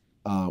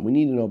 We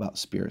need to know about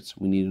spirits.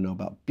 We need to know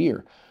about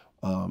beer.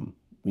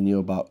 We know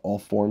about all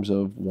forms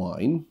of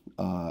wine,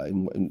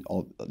 and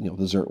all, you know,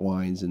 dessert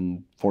wines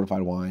and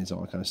fortified wines,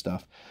 all that kind of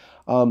stuff.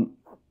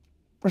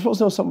 We're supposed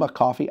to know something about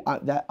coffee.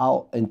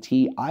 And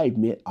tea. I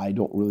admit I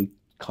don't really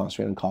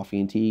concentrate on coffee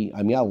and tea.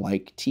 I mean, I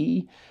like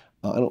tea.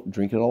 I don't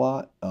drink it a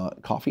lot.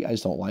 Coffee, I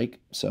just don't like.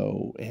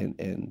 So,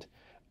 and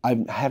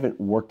I haven't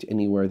worked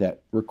anywhere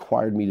that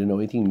required me to know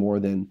anything more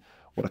than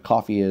what a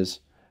coffee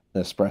is,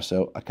 an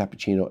espresso, a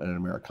cappuccino, and an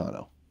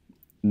Americano,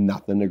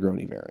 not the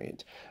Negroni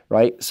variant,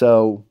 right?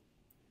 So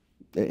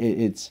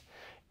it's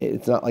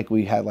not like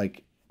we had,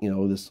 like, you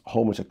know, this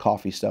whole bunch of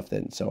coffee stuff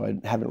then, so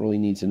I haven't really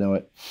needed to know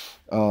it.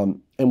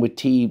 And with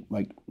tea,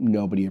 like,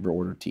 nobody ever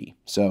ordered tea,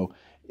 so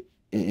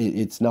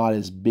it's not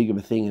as big of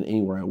a thing in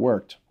anywhere I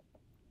worked.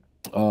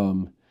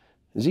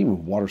 There's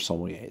even water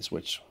sommeliers,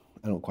 which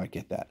I don't quite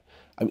get that.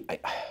 I mean,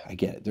 I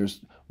get it. There's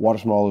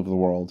waters from all over the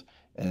world,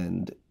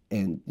 and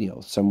you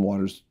know, some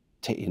waters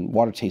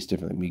water tastes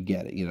differently. We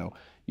get it. You know,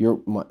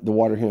 the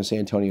water here in San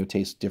Antonio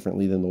tastes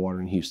differently than the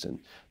water in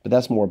Houston, but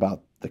that's more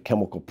about the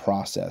chemical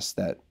process.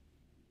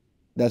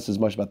 That's as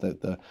much about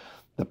the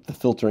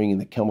filtering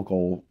and the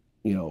chemical,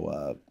 you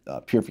know,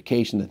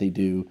 purification that they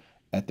do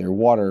at their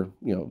water,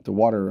 you know, the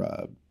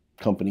water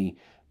company,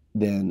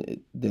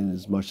 than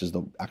as much as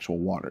the actual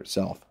water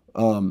itself.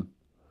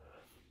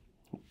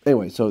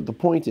 Anyway, so the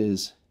point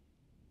is,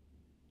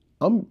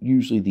 I'm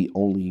usually the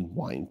only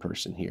wine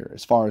person here.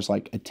 As far as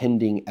like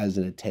attending as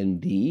an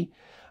attendee,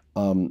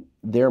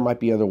 there might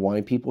be other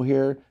wine people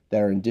here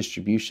that are in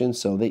distribution,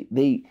 so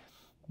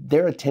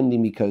they're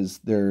attending because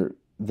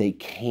they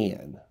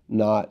can,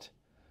 not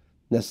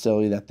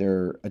necessarily that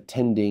they're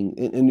attending,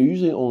 and they're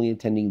usually only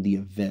attending the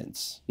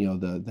events, you know,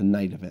 the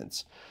night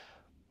events.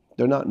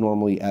 They're not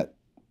normally at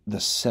the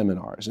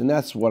seminars, and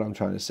that's what I'm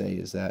trying to say,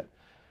 is that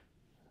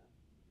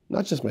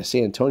not just my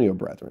San Antonio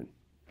brethren,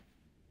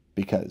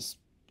 because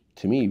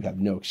to me, you have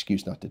no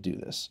excuse not to do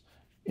this.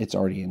 It's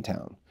already in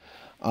town.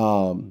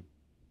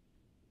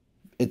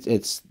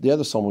 It's the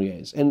other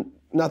sommeliers, and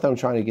not that I'm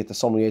trying to get the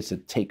sommeliers to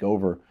take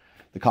over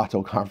the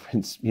cocktail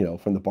conference, you know,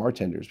 from the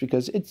bartenders,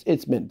 because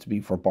it's meant to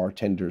be for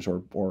bartenders,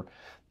 or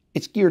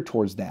it's geared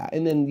towards that.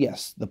 And then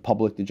yes, the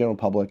public, the general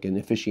public, and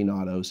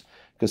aficionados,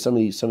 because some of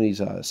these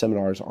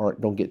seminars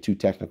don't get too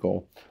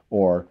technical,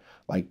 or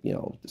like, you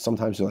know,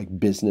 sometimes they're like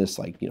business,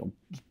 like, you know,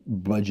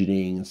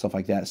 budgeting and stuff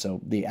like that.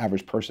 So the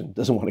average person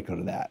doesn't want to go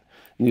to that.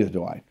 Neither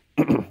do I.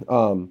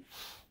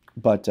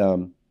 But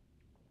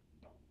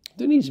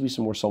there needs to be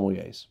some more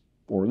sommeliers,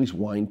 or at least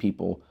wine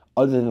people,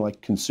 other than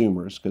like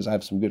consumers, because I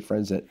have some good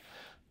friends that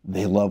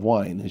they love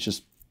wine. It's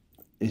just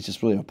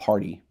really a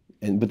party.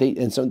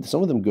 And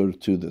some of them go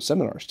to the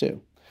seminars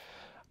too.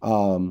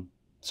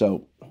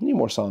 So I need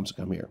more somms to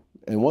come here.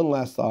 And one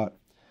last thought,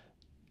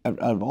 out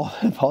of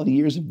all the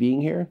years of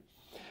being here,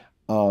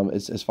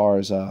 as far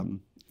as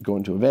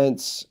going to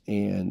events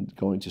and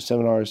going to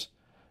seminars,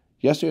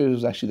 yesterday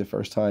was actually the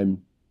first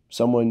time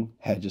someone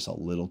had just a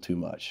little too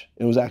much.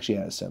 It was actually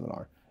at a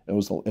seminar. It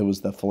was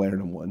the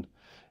Falernum one,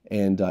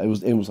 and it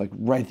was like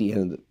right at the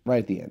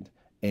end.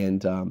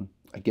 And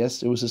I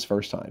guess it was his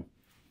first time.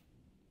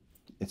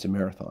 It's a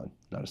marathon,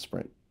 not a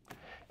sprint,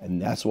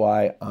 and that's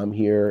why I'm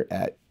here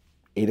at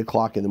 8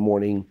 o'clock in the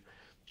morning.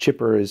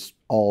 Chipper is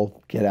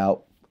all get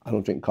out. I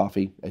don't drink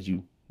coffee, as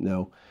you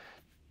know,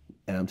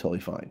 and I'm totally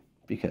fine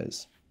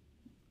because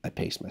I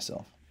pace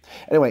myself.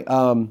 Anyway,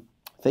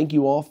 thank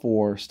you all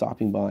for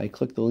stopping by.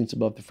 Click the links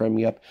above to friend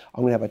me up.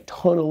 I'm gonna have a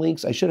ton of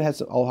links. I should have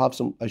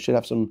some.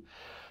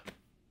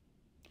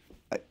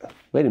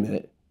 Wait a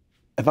minute.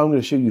 If I'm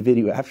gonna show you a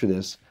video after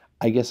this,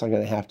 I guess I'm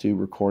gonna have to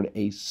record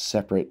a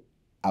separate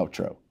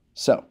outro.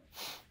 So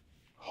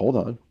hold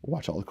on,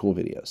 watch all the cool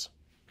videos,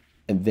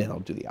 and then I'll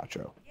do the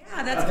outro.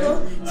 Yeah, that's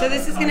cool. So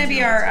this is going to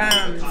be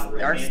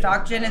our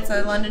stock gin. It's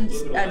a London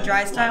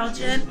dry style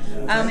gin.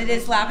 It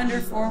is lavender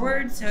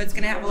forward, so it's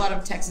going to have a lot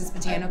of Texas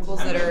botanicals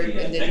that are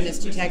indigenous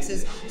to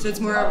Texas. So it's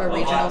more of a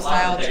regional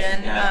style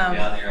gin.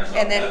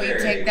 And then we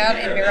take that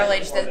and barrel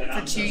age that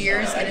for 2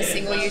 years in a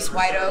single-use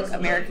white oak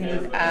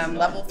American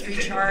level 3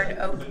 charred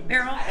oak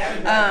barrel.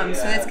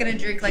 So it's going to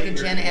drink like a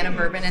gin and a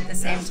bourbon at the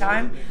same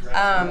time.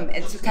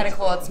 It's kind of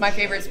cool. It's my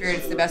favorite spirit.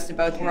 It's the best of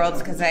both worlds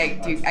because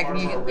you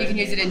can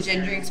use it in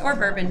gin drinks or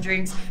bourbon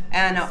drinks,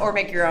 and or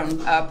make your own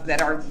up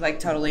that are like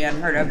totally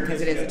unheard of because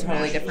it is a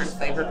totally different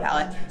flavor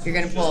palette. You're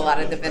going to pull a lot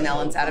of the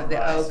vanillins out of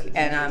the oak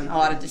and a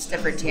lot of just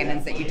different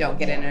tannins that you don't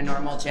get in a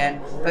normal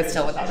gin, but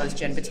still with all those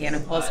gin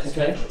botanicals.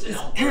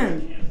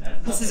 Okay.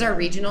 This is our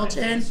regional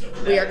gin.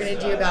 We are going to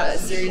do about a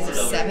series of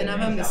 7 of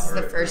them. This is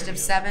the first of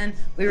 7.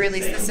 We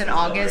released this in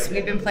August.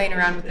 We've been playing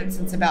around with it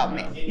since about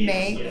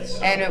May,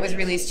 and it was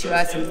released to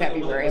us in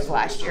February of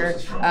last year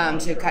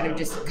to kind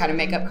of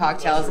make up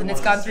cocktails. And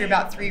it's gone through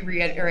about 3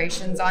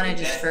 reiterations on it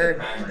just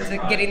for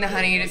getting the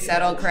honey to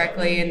settle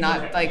correctly and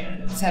not like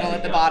settle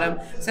at the bottom.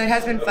 So it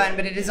has been fun,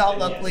 but it is all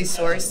locally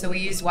sourced. So we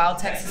use wild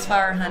Texas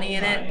flower honey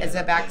in it as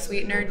a back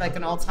sweetener, like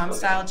an Old Tom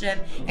style gin,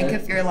 and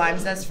kaffir lime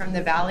zest from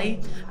the valley.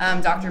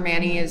 Dr.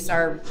 Manny is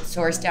our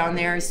source down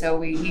there,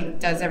 so he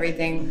does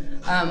everything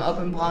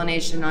open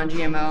pollination,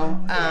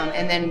 non-GMO,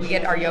 and then we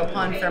get our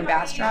Yopon from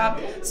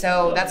Bastrop,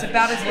 so that's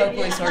about as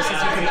locally sourced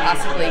as you can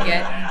possibly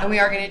get. And we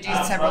are going to do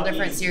several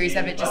different series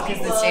of it just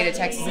because the state of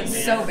Texas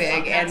is so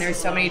big and there's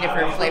so many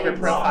different flavor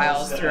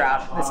profiles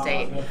throughout the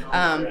state.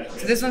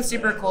 So this one's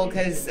super cool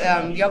because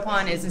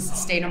Yopon is a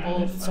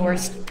sustainable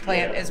sourced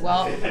plant as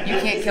well. You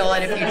can't kill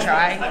it if you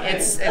try.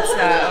 It's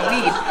a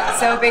weed.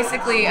 So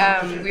basically,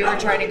 we were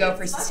trying to go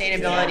for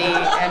sustainability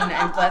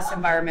and less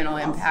environmental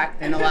impact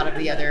than a lot of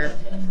the other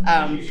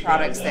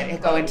products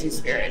that go into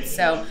spirits.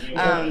 So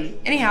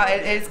anyhow,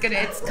 it's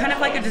kind of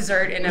like a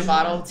dessert in a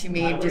bottle to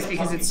me, just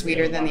because it's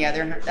sweeter than the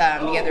other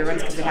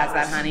ones because it has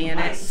that honey in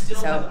it.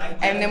 So,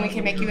 and then we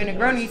can make you a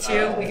Negroni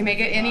too. We can make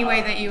it any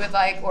way that you would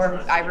like,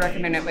 or I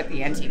recommend it with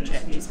the antique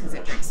gin just because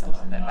it drinks a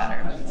little bit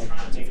better.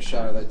 I'll take a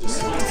shot of that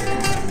just.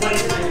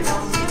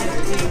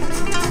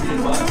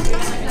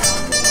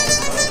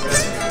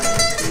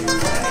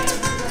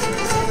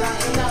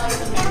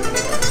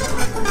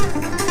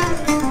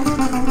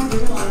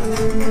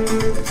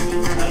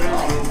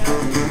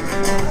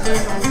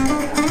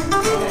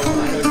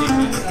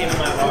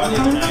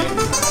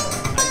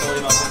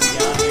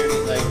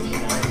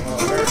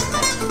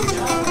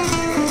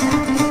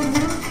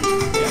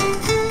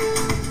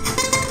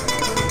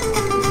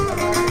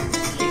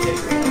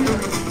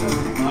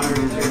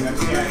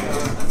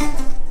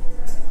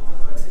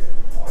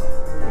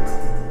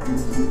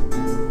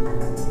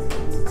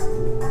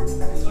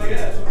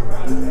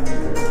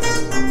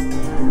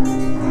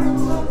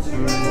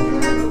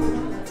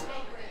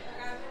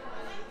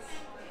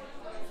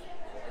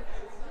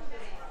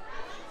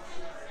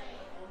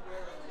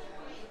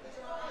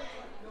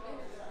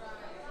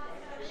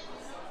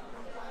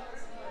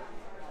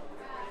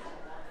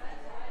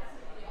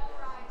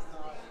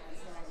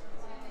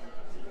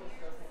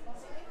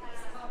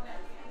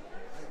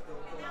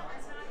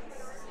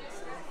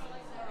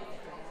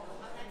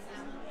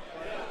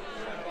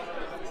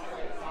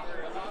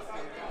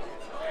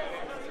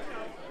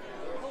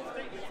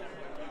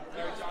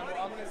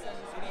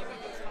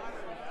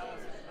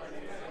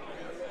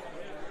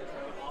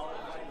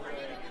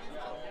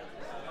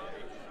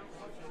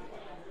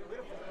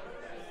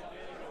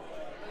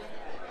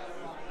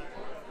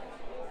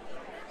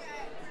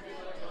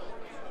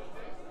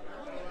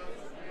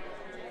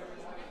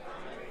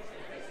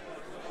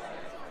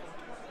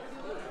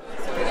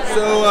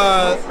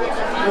 So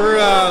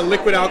we're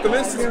Liquid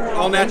Alchemist,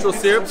 all natural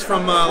syrups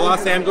from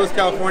Los Angeles,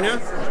 California.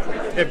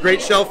 They have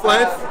great shelf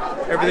life.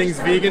 Everything's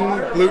vegan,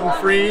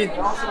 gluten-free,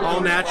 all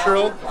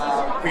natural.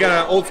 We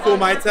got an old school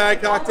Mai Tai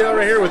cocktail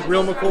right here with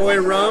real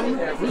McCoy rum,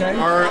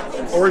 our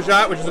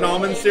orgeat, which is an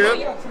almond syrup,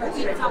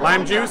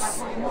 lime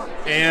juice,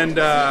 and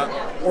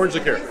orange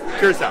liqueur,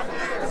 curacao.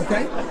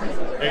 Okay.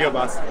 There you go,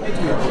 boss. So,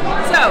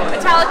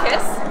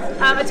 Italicus.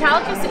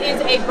 Italicus is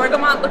a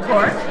bergamot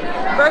liqueur.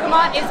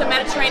 Bergamot is a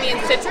Mediterranean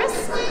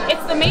citrus.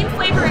 It's the main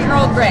flavor in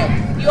Earl Grey.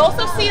 You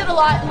also see it a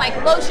lot in like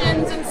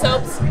lotions and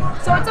soaps.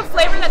 So it's a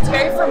flavor that's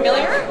very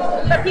familiar,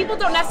 but people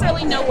don't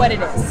necessarily know what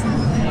it is.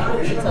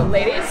 So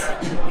ladies.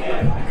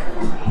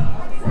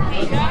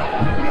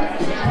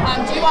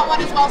 Do you want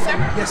one as well, sir?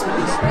 Yes,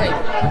 please. Great.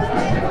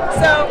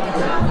 So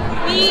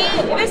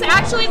this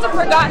actually is a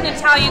forgotten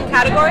Italian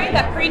category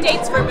that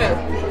predates vermouth.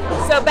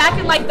 So back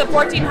in like the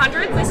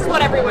 1400s, this is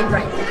what everyone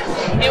drank.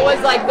 It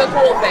was like the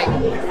cool thing.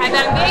 And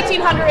then in the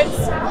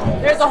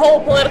 1800s, there's a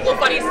whole political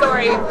funny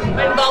story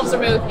that involves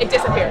vermouth. It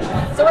disappeared.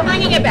 So we're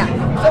bringing it back.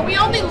 So we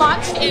only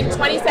launched in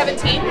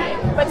 2017,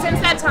 but since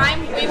that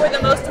time, we were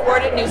the most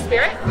awarded new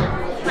spirit.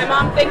 My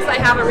mom thinks I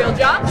have a real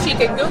job. She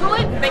can Google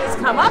it. Things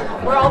come up.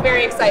 We're all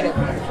very excited.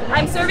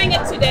 I'm serving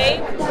it today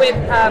with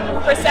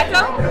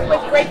Prosecco,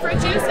 with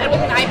grapefruit juice, and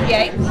with an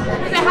IPA.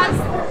 Because it has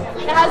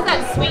It has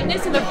that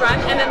sweetness in the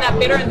front and then that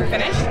bitter in the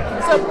finish.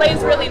 So it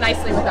plays really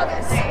nicely with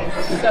others.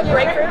 So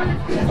grapefruit,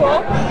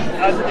 cool.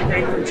 How's it the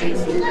grapefruit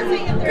cheese?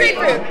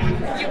 Grapefruit.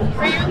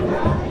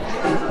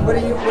 For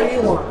you? What do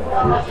you want?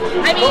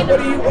 I mean,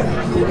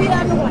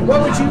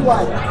 What would you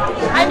like?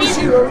 I mean,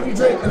 What would you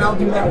drink? And I'll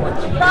do that one.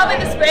 probably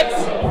the spritz.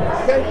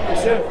 Okay,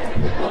 sure.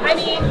 I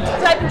mean,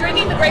 so I've been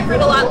drinking the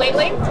grapefruit a lot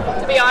lately,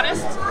 to be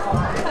honest.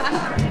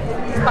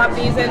 Just pop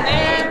these in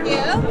there.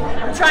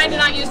 I'm trying to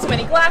not use too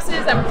many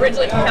glasses. I'm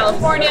originally from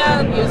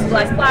California, use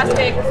less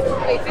plastic.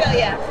 I feel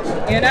ya.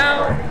 You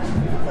know?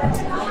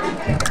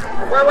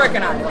 We're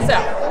working on it. So,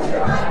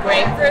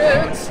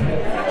 grapefruit.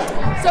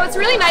 So it's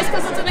really nice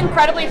because it's an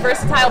incredibly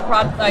versatile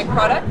product.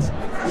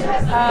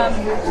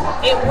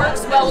 It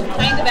works well with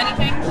kind of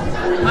anything.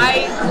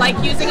 I like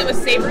using it with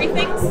savory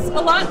things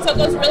a lot, so it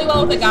goes really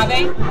well with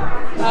agave,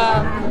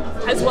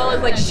 as well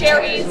as like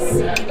sherries.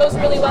 It goes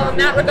really well in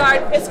that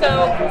regard. Pisco,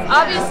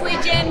 obviously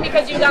gin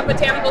because you got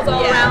botanicals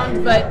all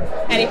around, but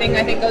anything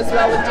I think goes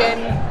well with gin.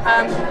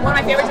 One of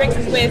my favorite drinks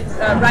is with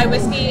rye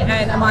whiskey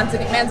and a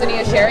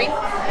Manzanilla sherry.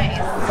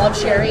 Love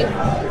sherry.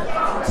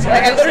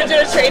 Like I literally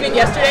did a training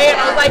yesterday and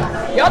I was like,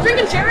 y'all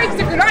drinking sherry? Because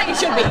if you're not, you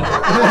should be.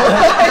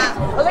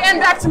 I was like, and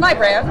back to my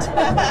brand.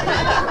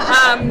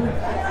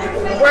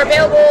 We're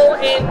available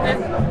in,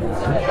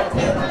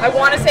 I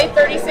want to say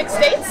 36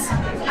 states.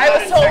 I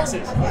was told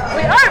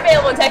we are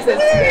available in Texas.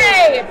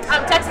 Yay!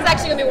 Texas is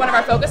actually going to be one of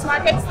our focus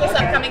markets this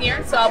upcoming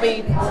year, so I'll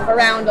be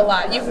around a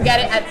lot. You can get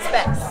it at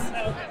Specs.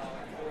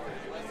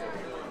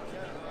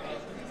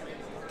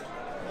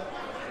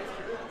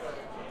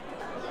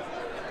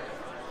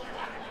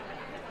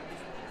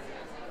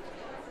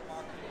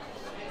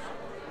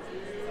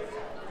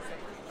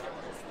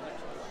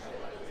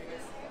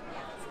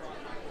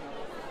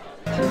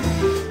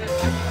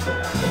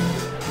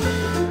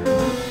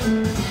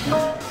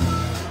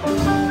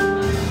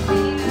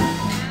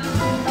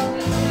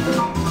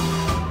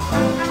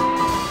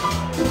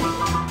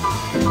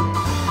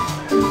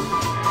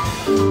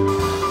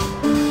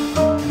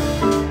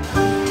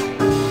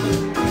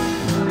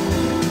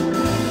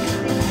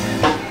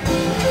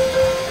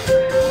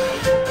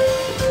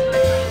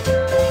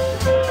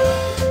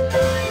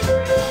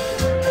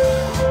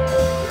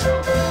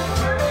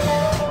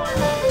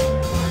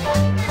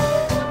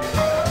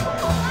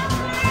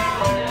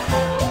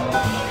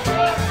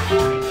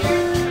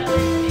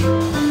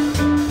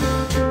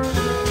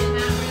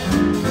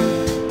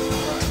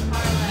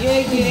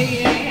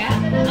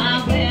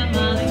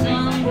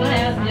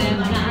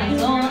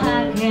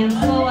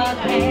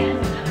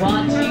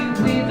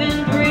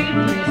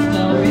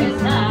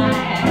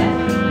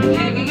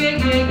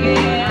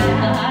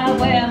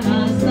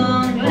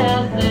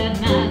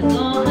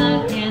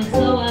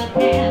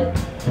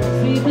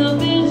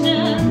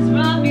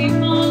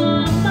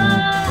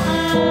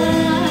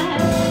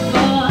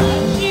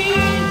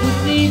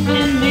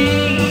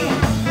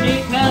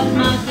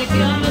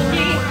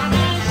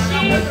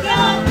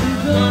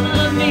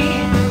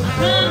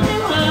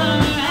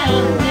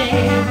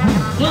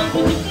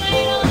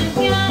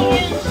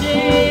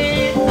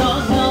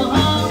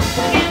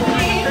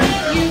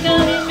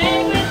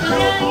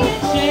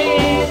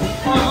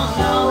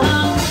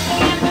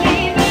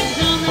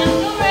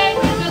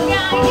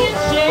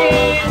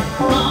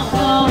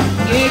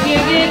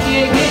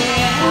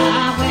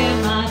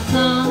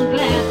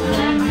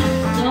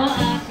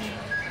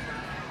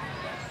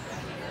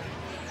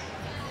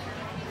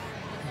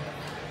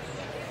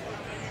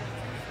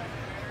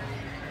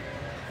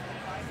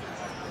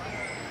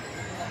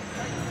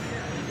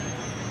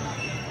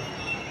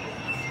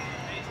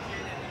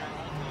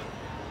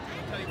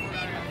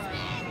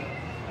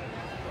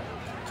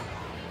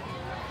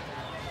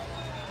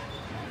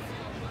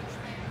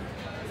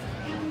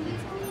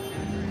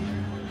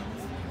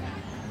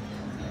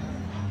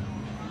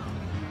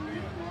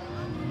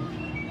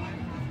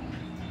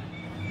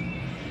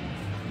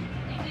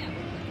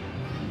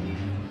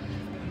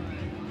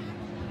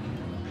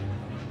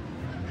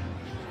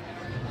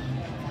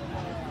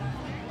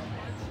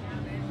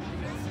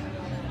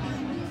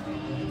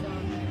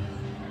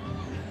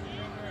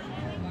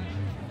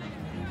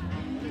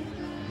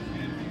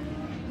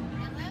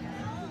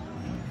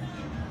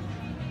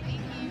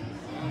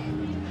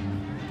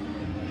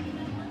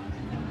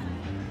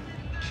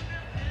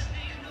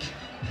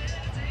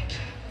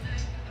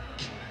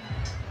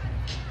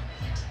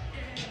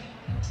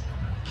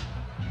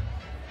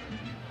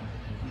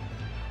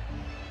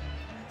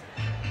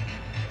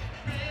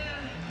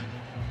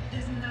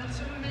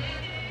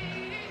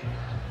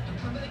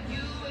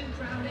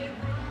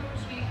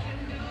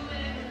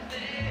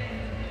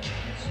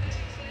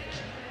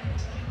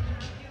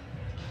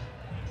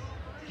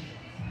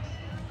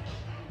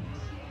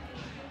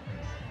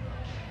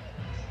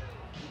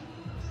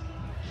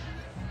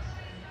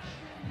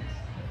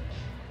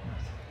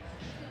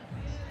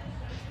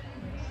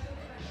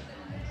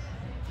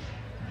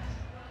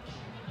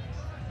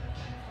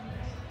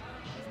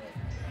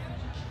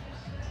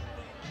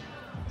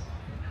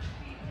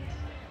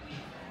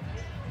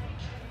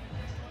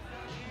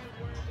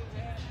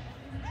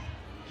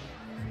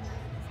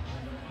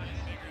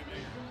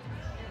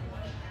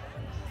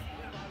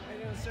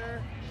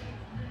 sir.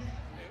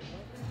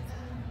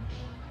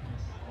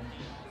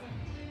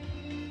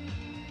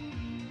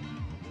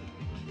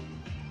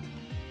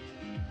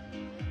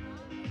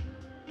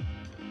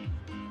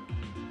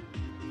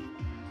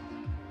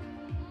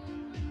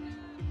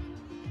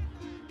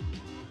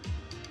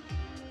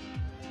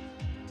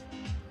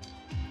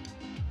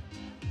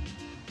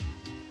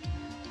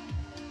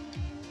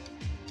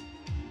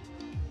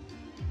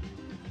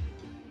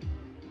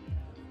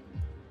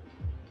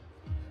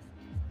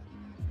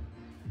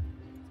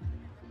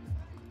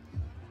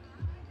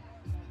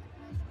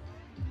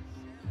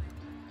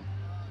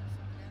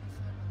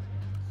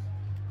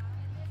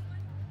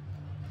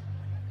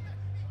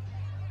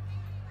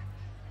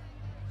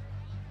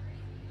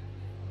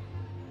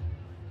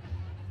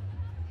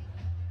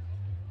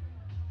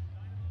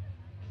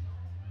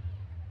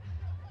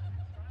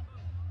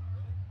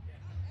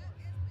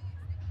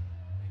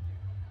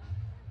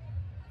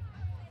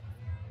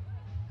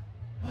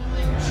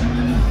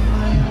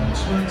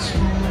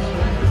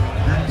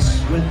 That's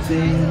what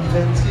they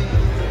invented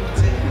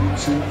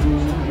to do.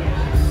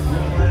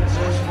 Oh, I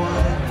just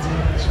wanna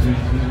dance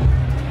with you.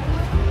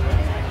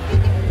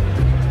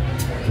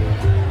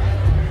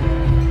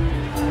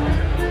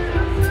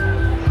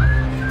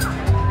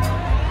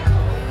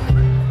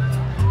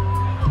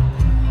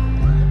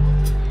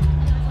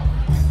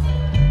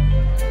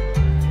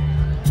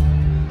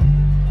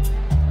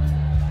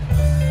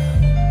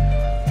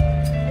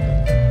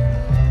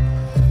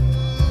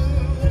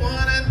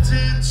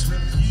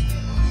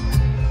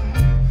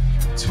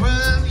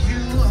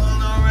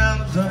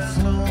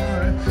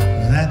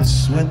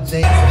 That's what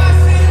they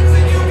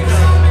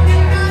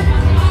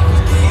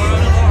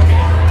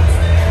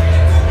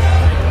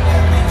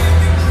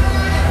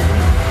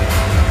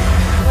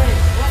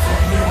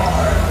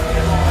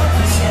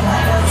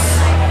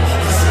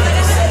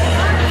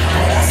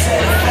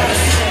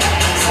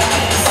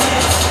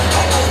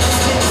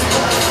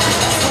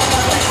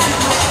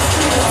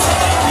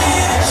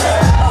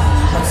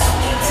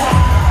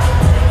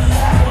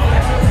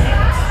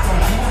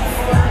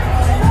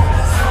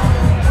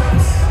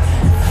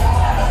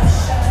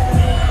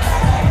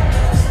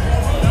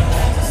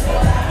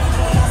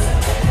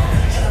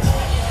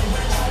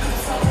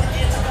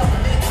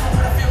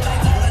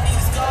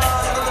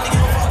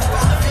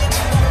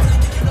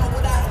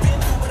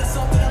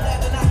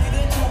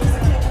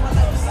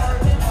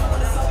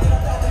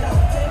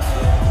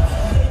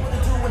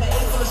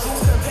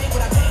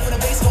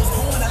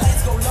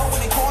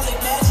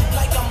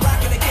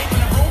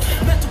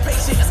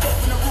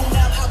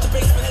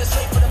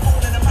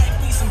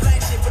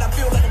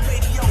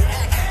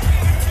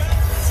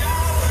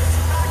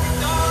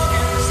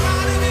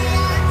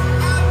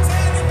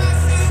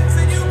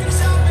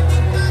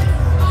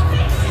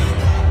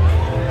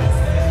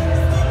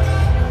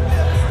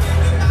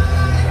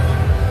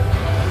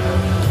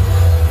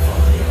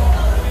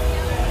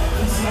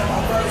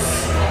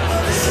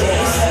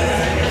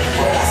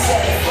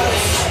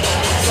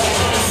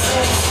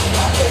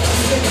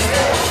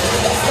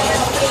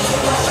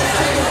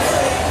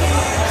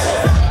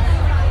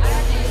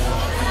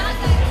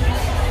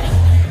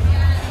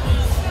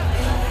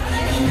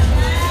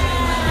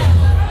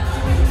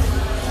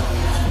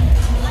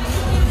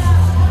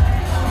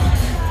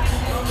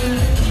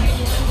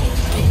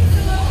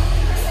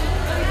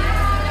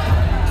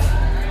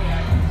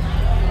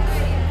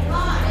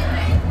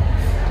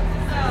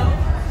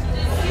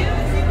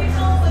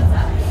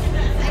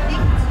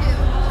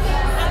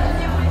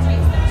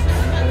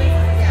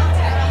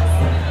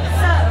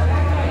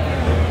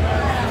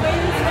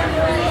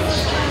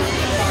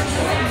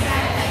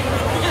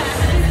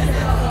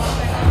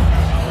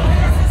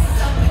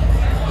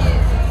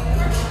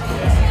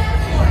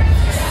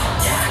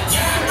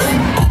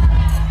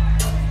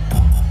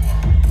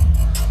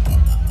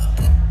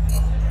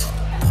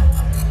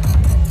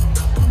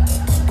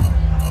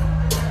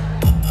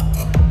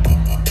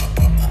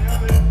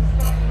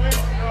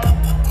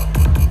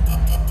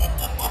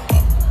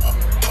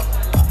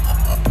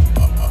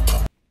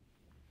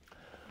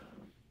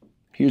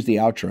Here's the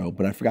outro,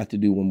 but I forgot to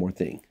do one more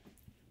thing.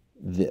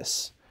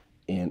 This.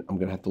 And I'm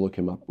going to have to look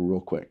him up real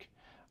quick.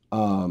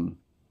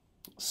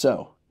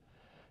 So,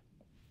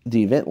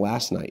 the event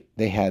last night,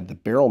 they had the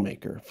barrel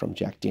maker from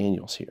Jack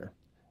Daniels here.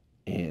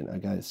 And I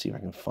got to see if I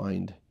can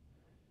find...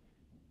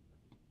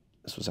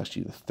 This was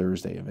actually the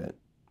Thursday event.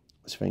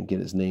 Let's see if I can get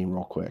his name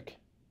real quick.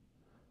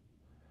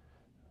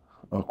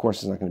 Oh, of course,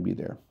 it's not going to be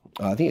there.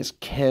 I think it's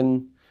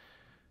Ken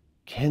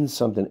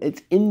something.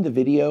 It's in the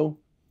video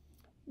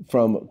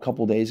from a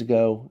couple days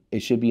ago. It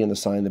should be in the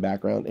sign in the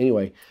background.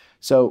 Anyway,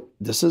 so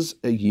this is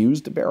a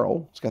used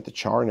barrel. It's got the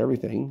char and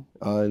everything,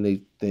 and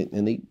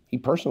he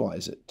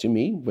personalized it to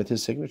me with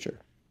his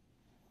signature.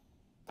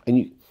 And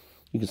you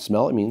can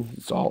smell it. I mean,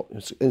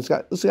 it's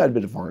got a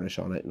bit of varnish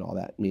on it and all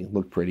that. I mean, it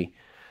looked pretty,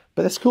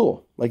 but that's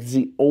cool. Like, it's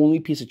the only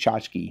piece of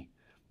tchotchke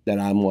that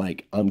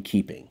I'm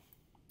keeping.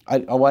 I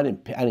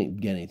didn't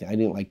get anything. I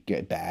didn't like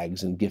get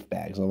bags and gift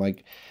bags. I'm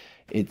like,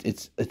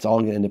 it's all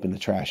gonna end up in the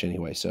trash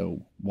anyway.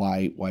 So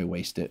why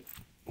waste it?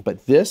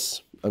 But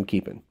this I'm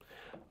keeping.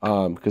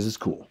 because it's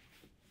cool.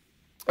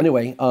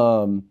 Anyway,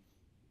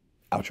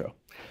 outro.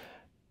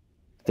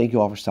 Thank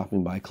you all for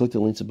stopping by. Click the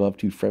links above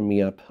to friend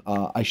me up.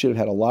 I should have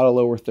had a lot of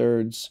lower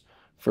thirds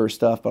for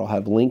stuff, but I'll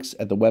have links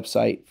at the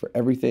website for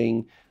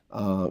everything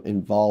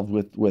involved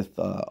with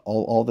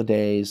all the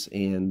days,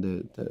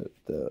 and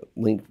the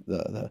link,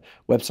 the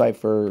website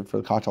for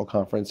the cocktail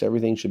conference.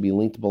 Everything should be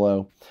linked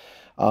below.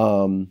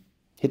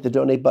 Hit the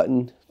donate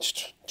button,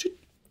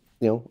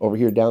 over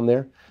here down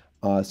there.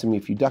 Send me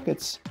a few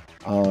ducats.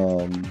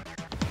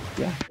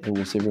 Yeah, and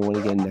we'll see everyone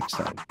again next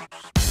time.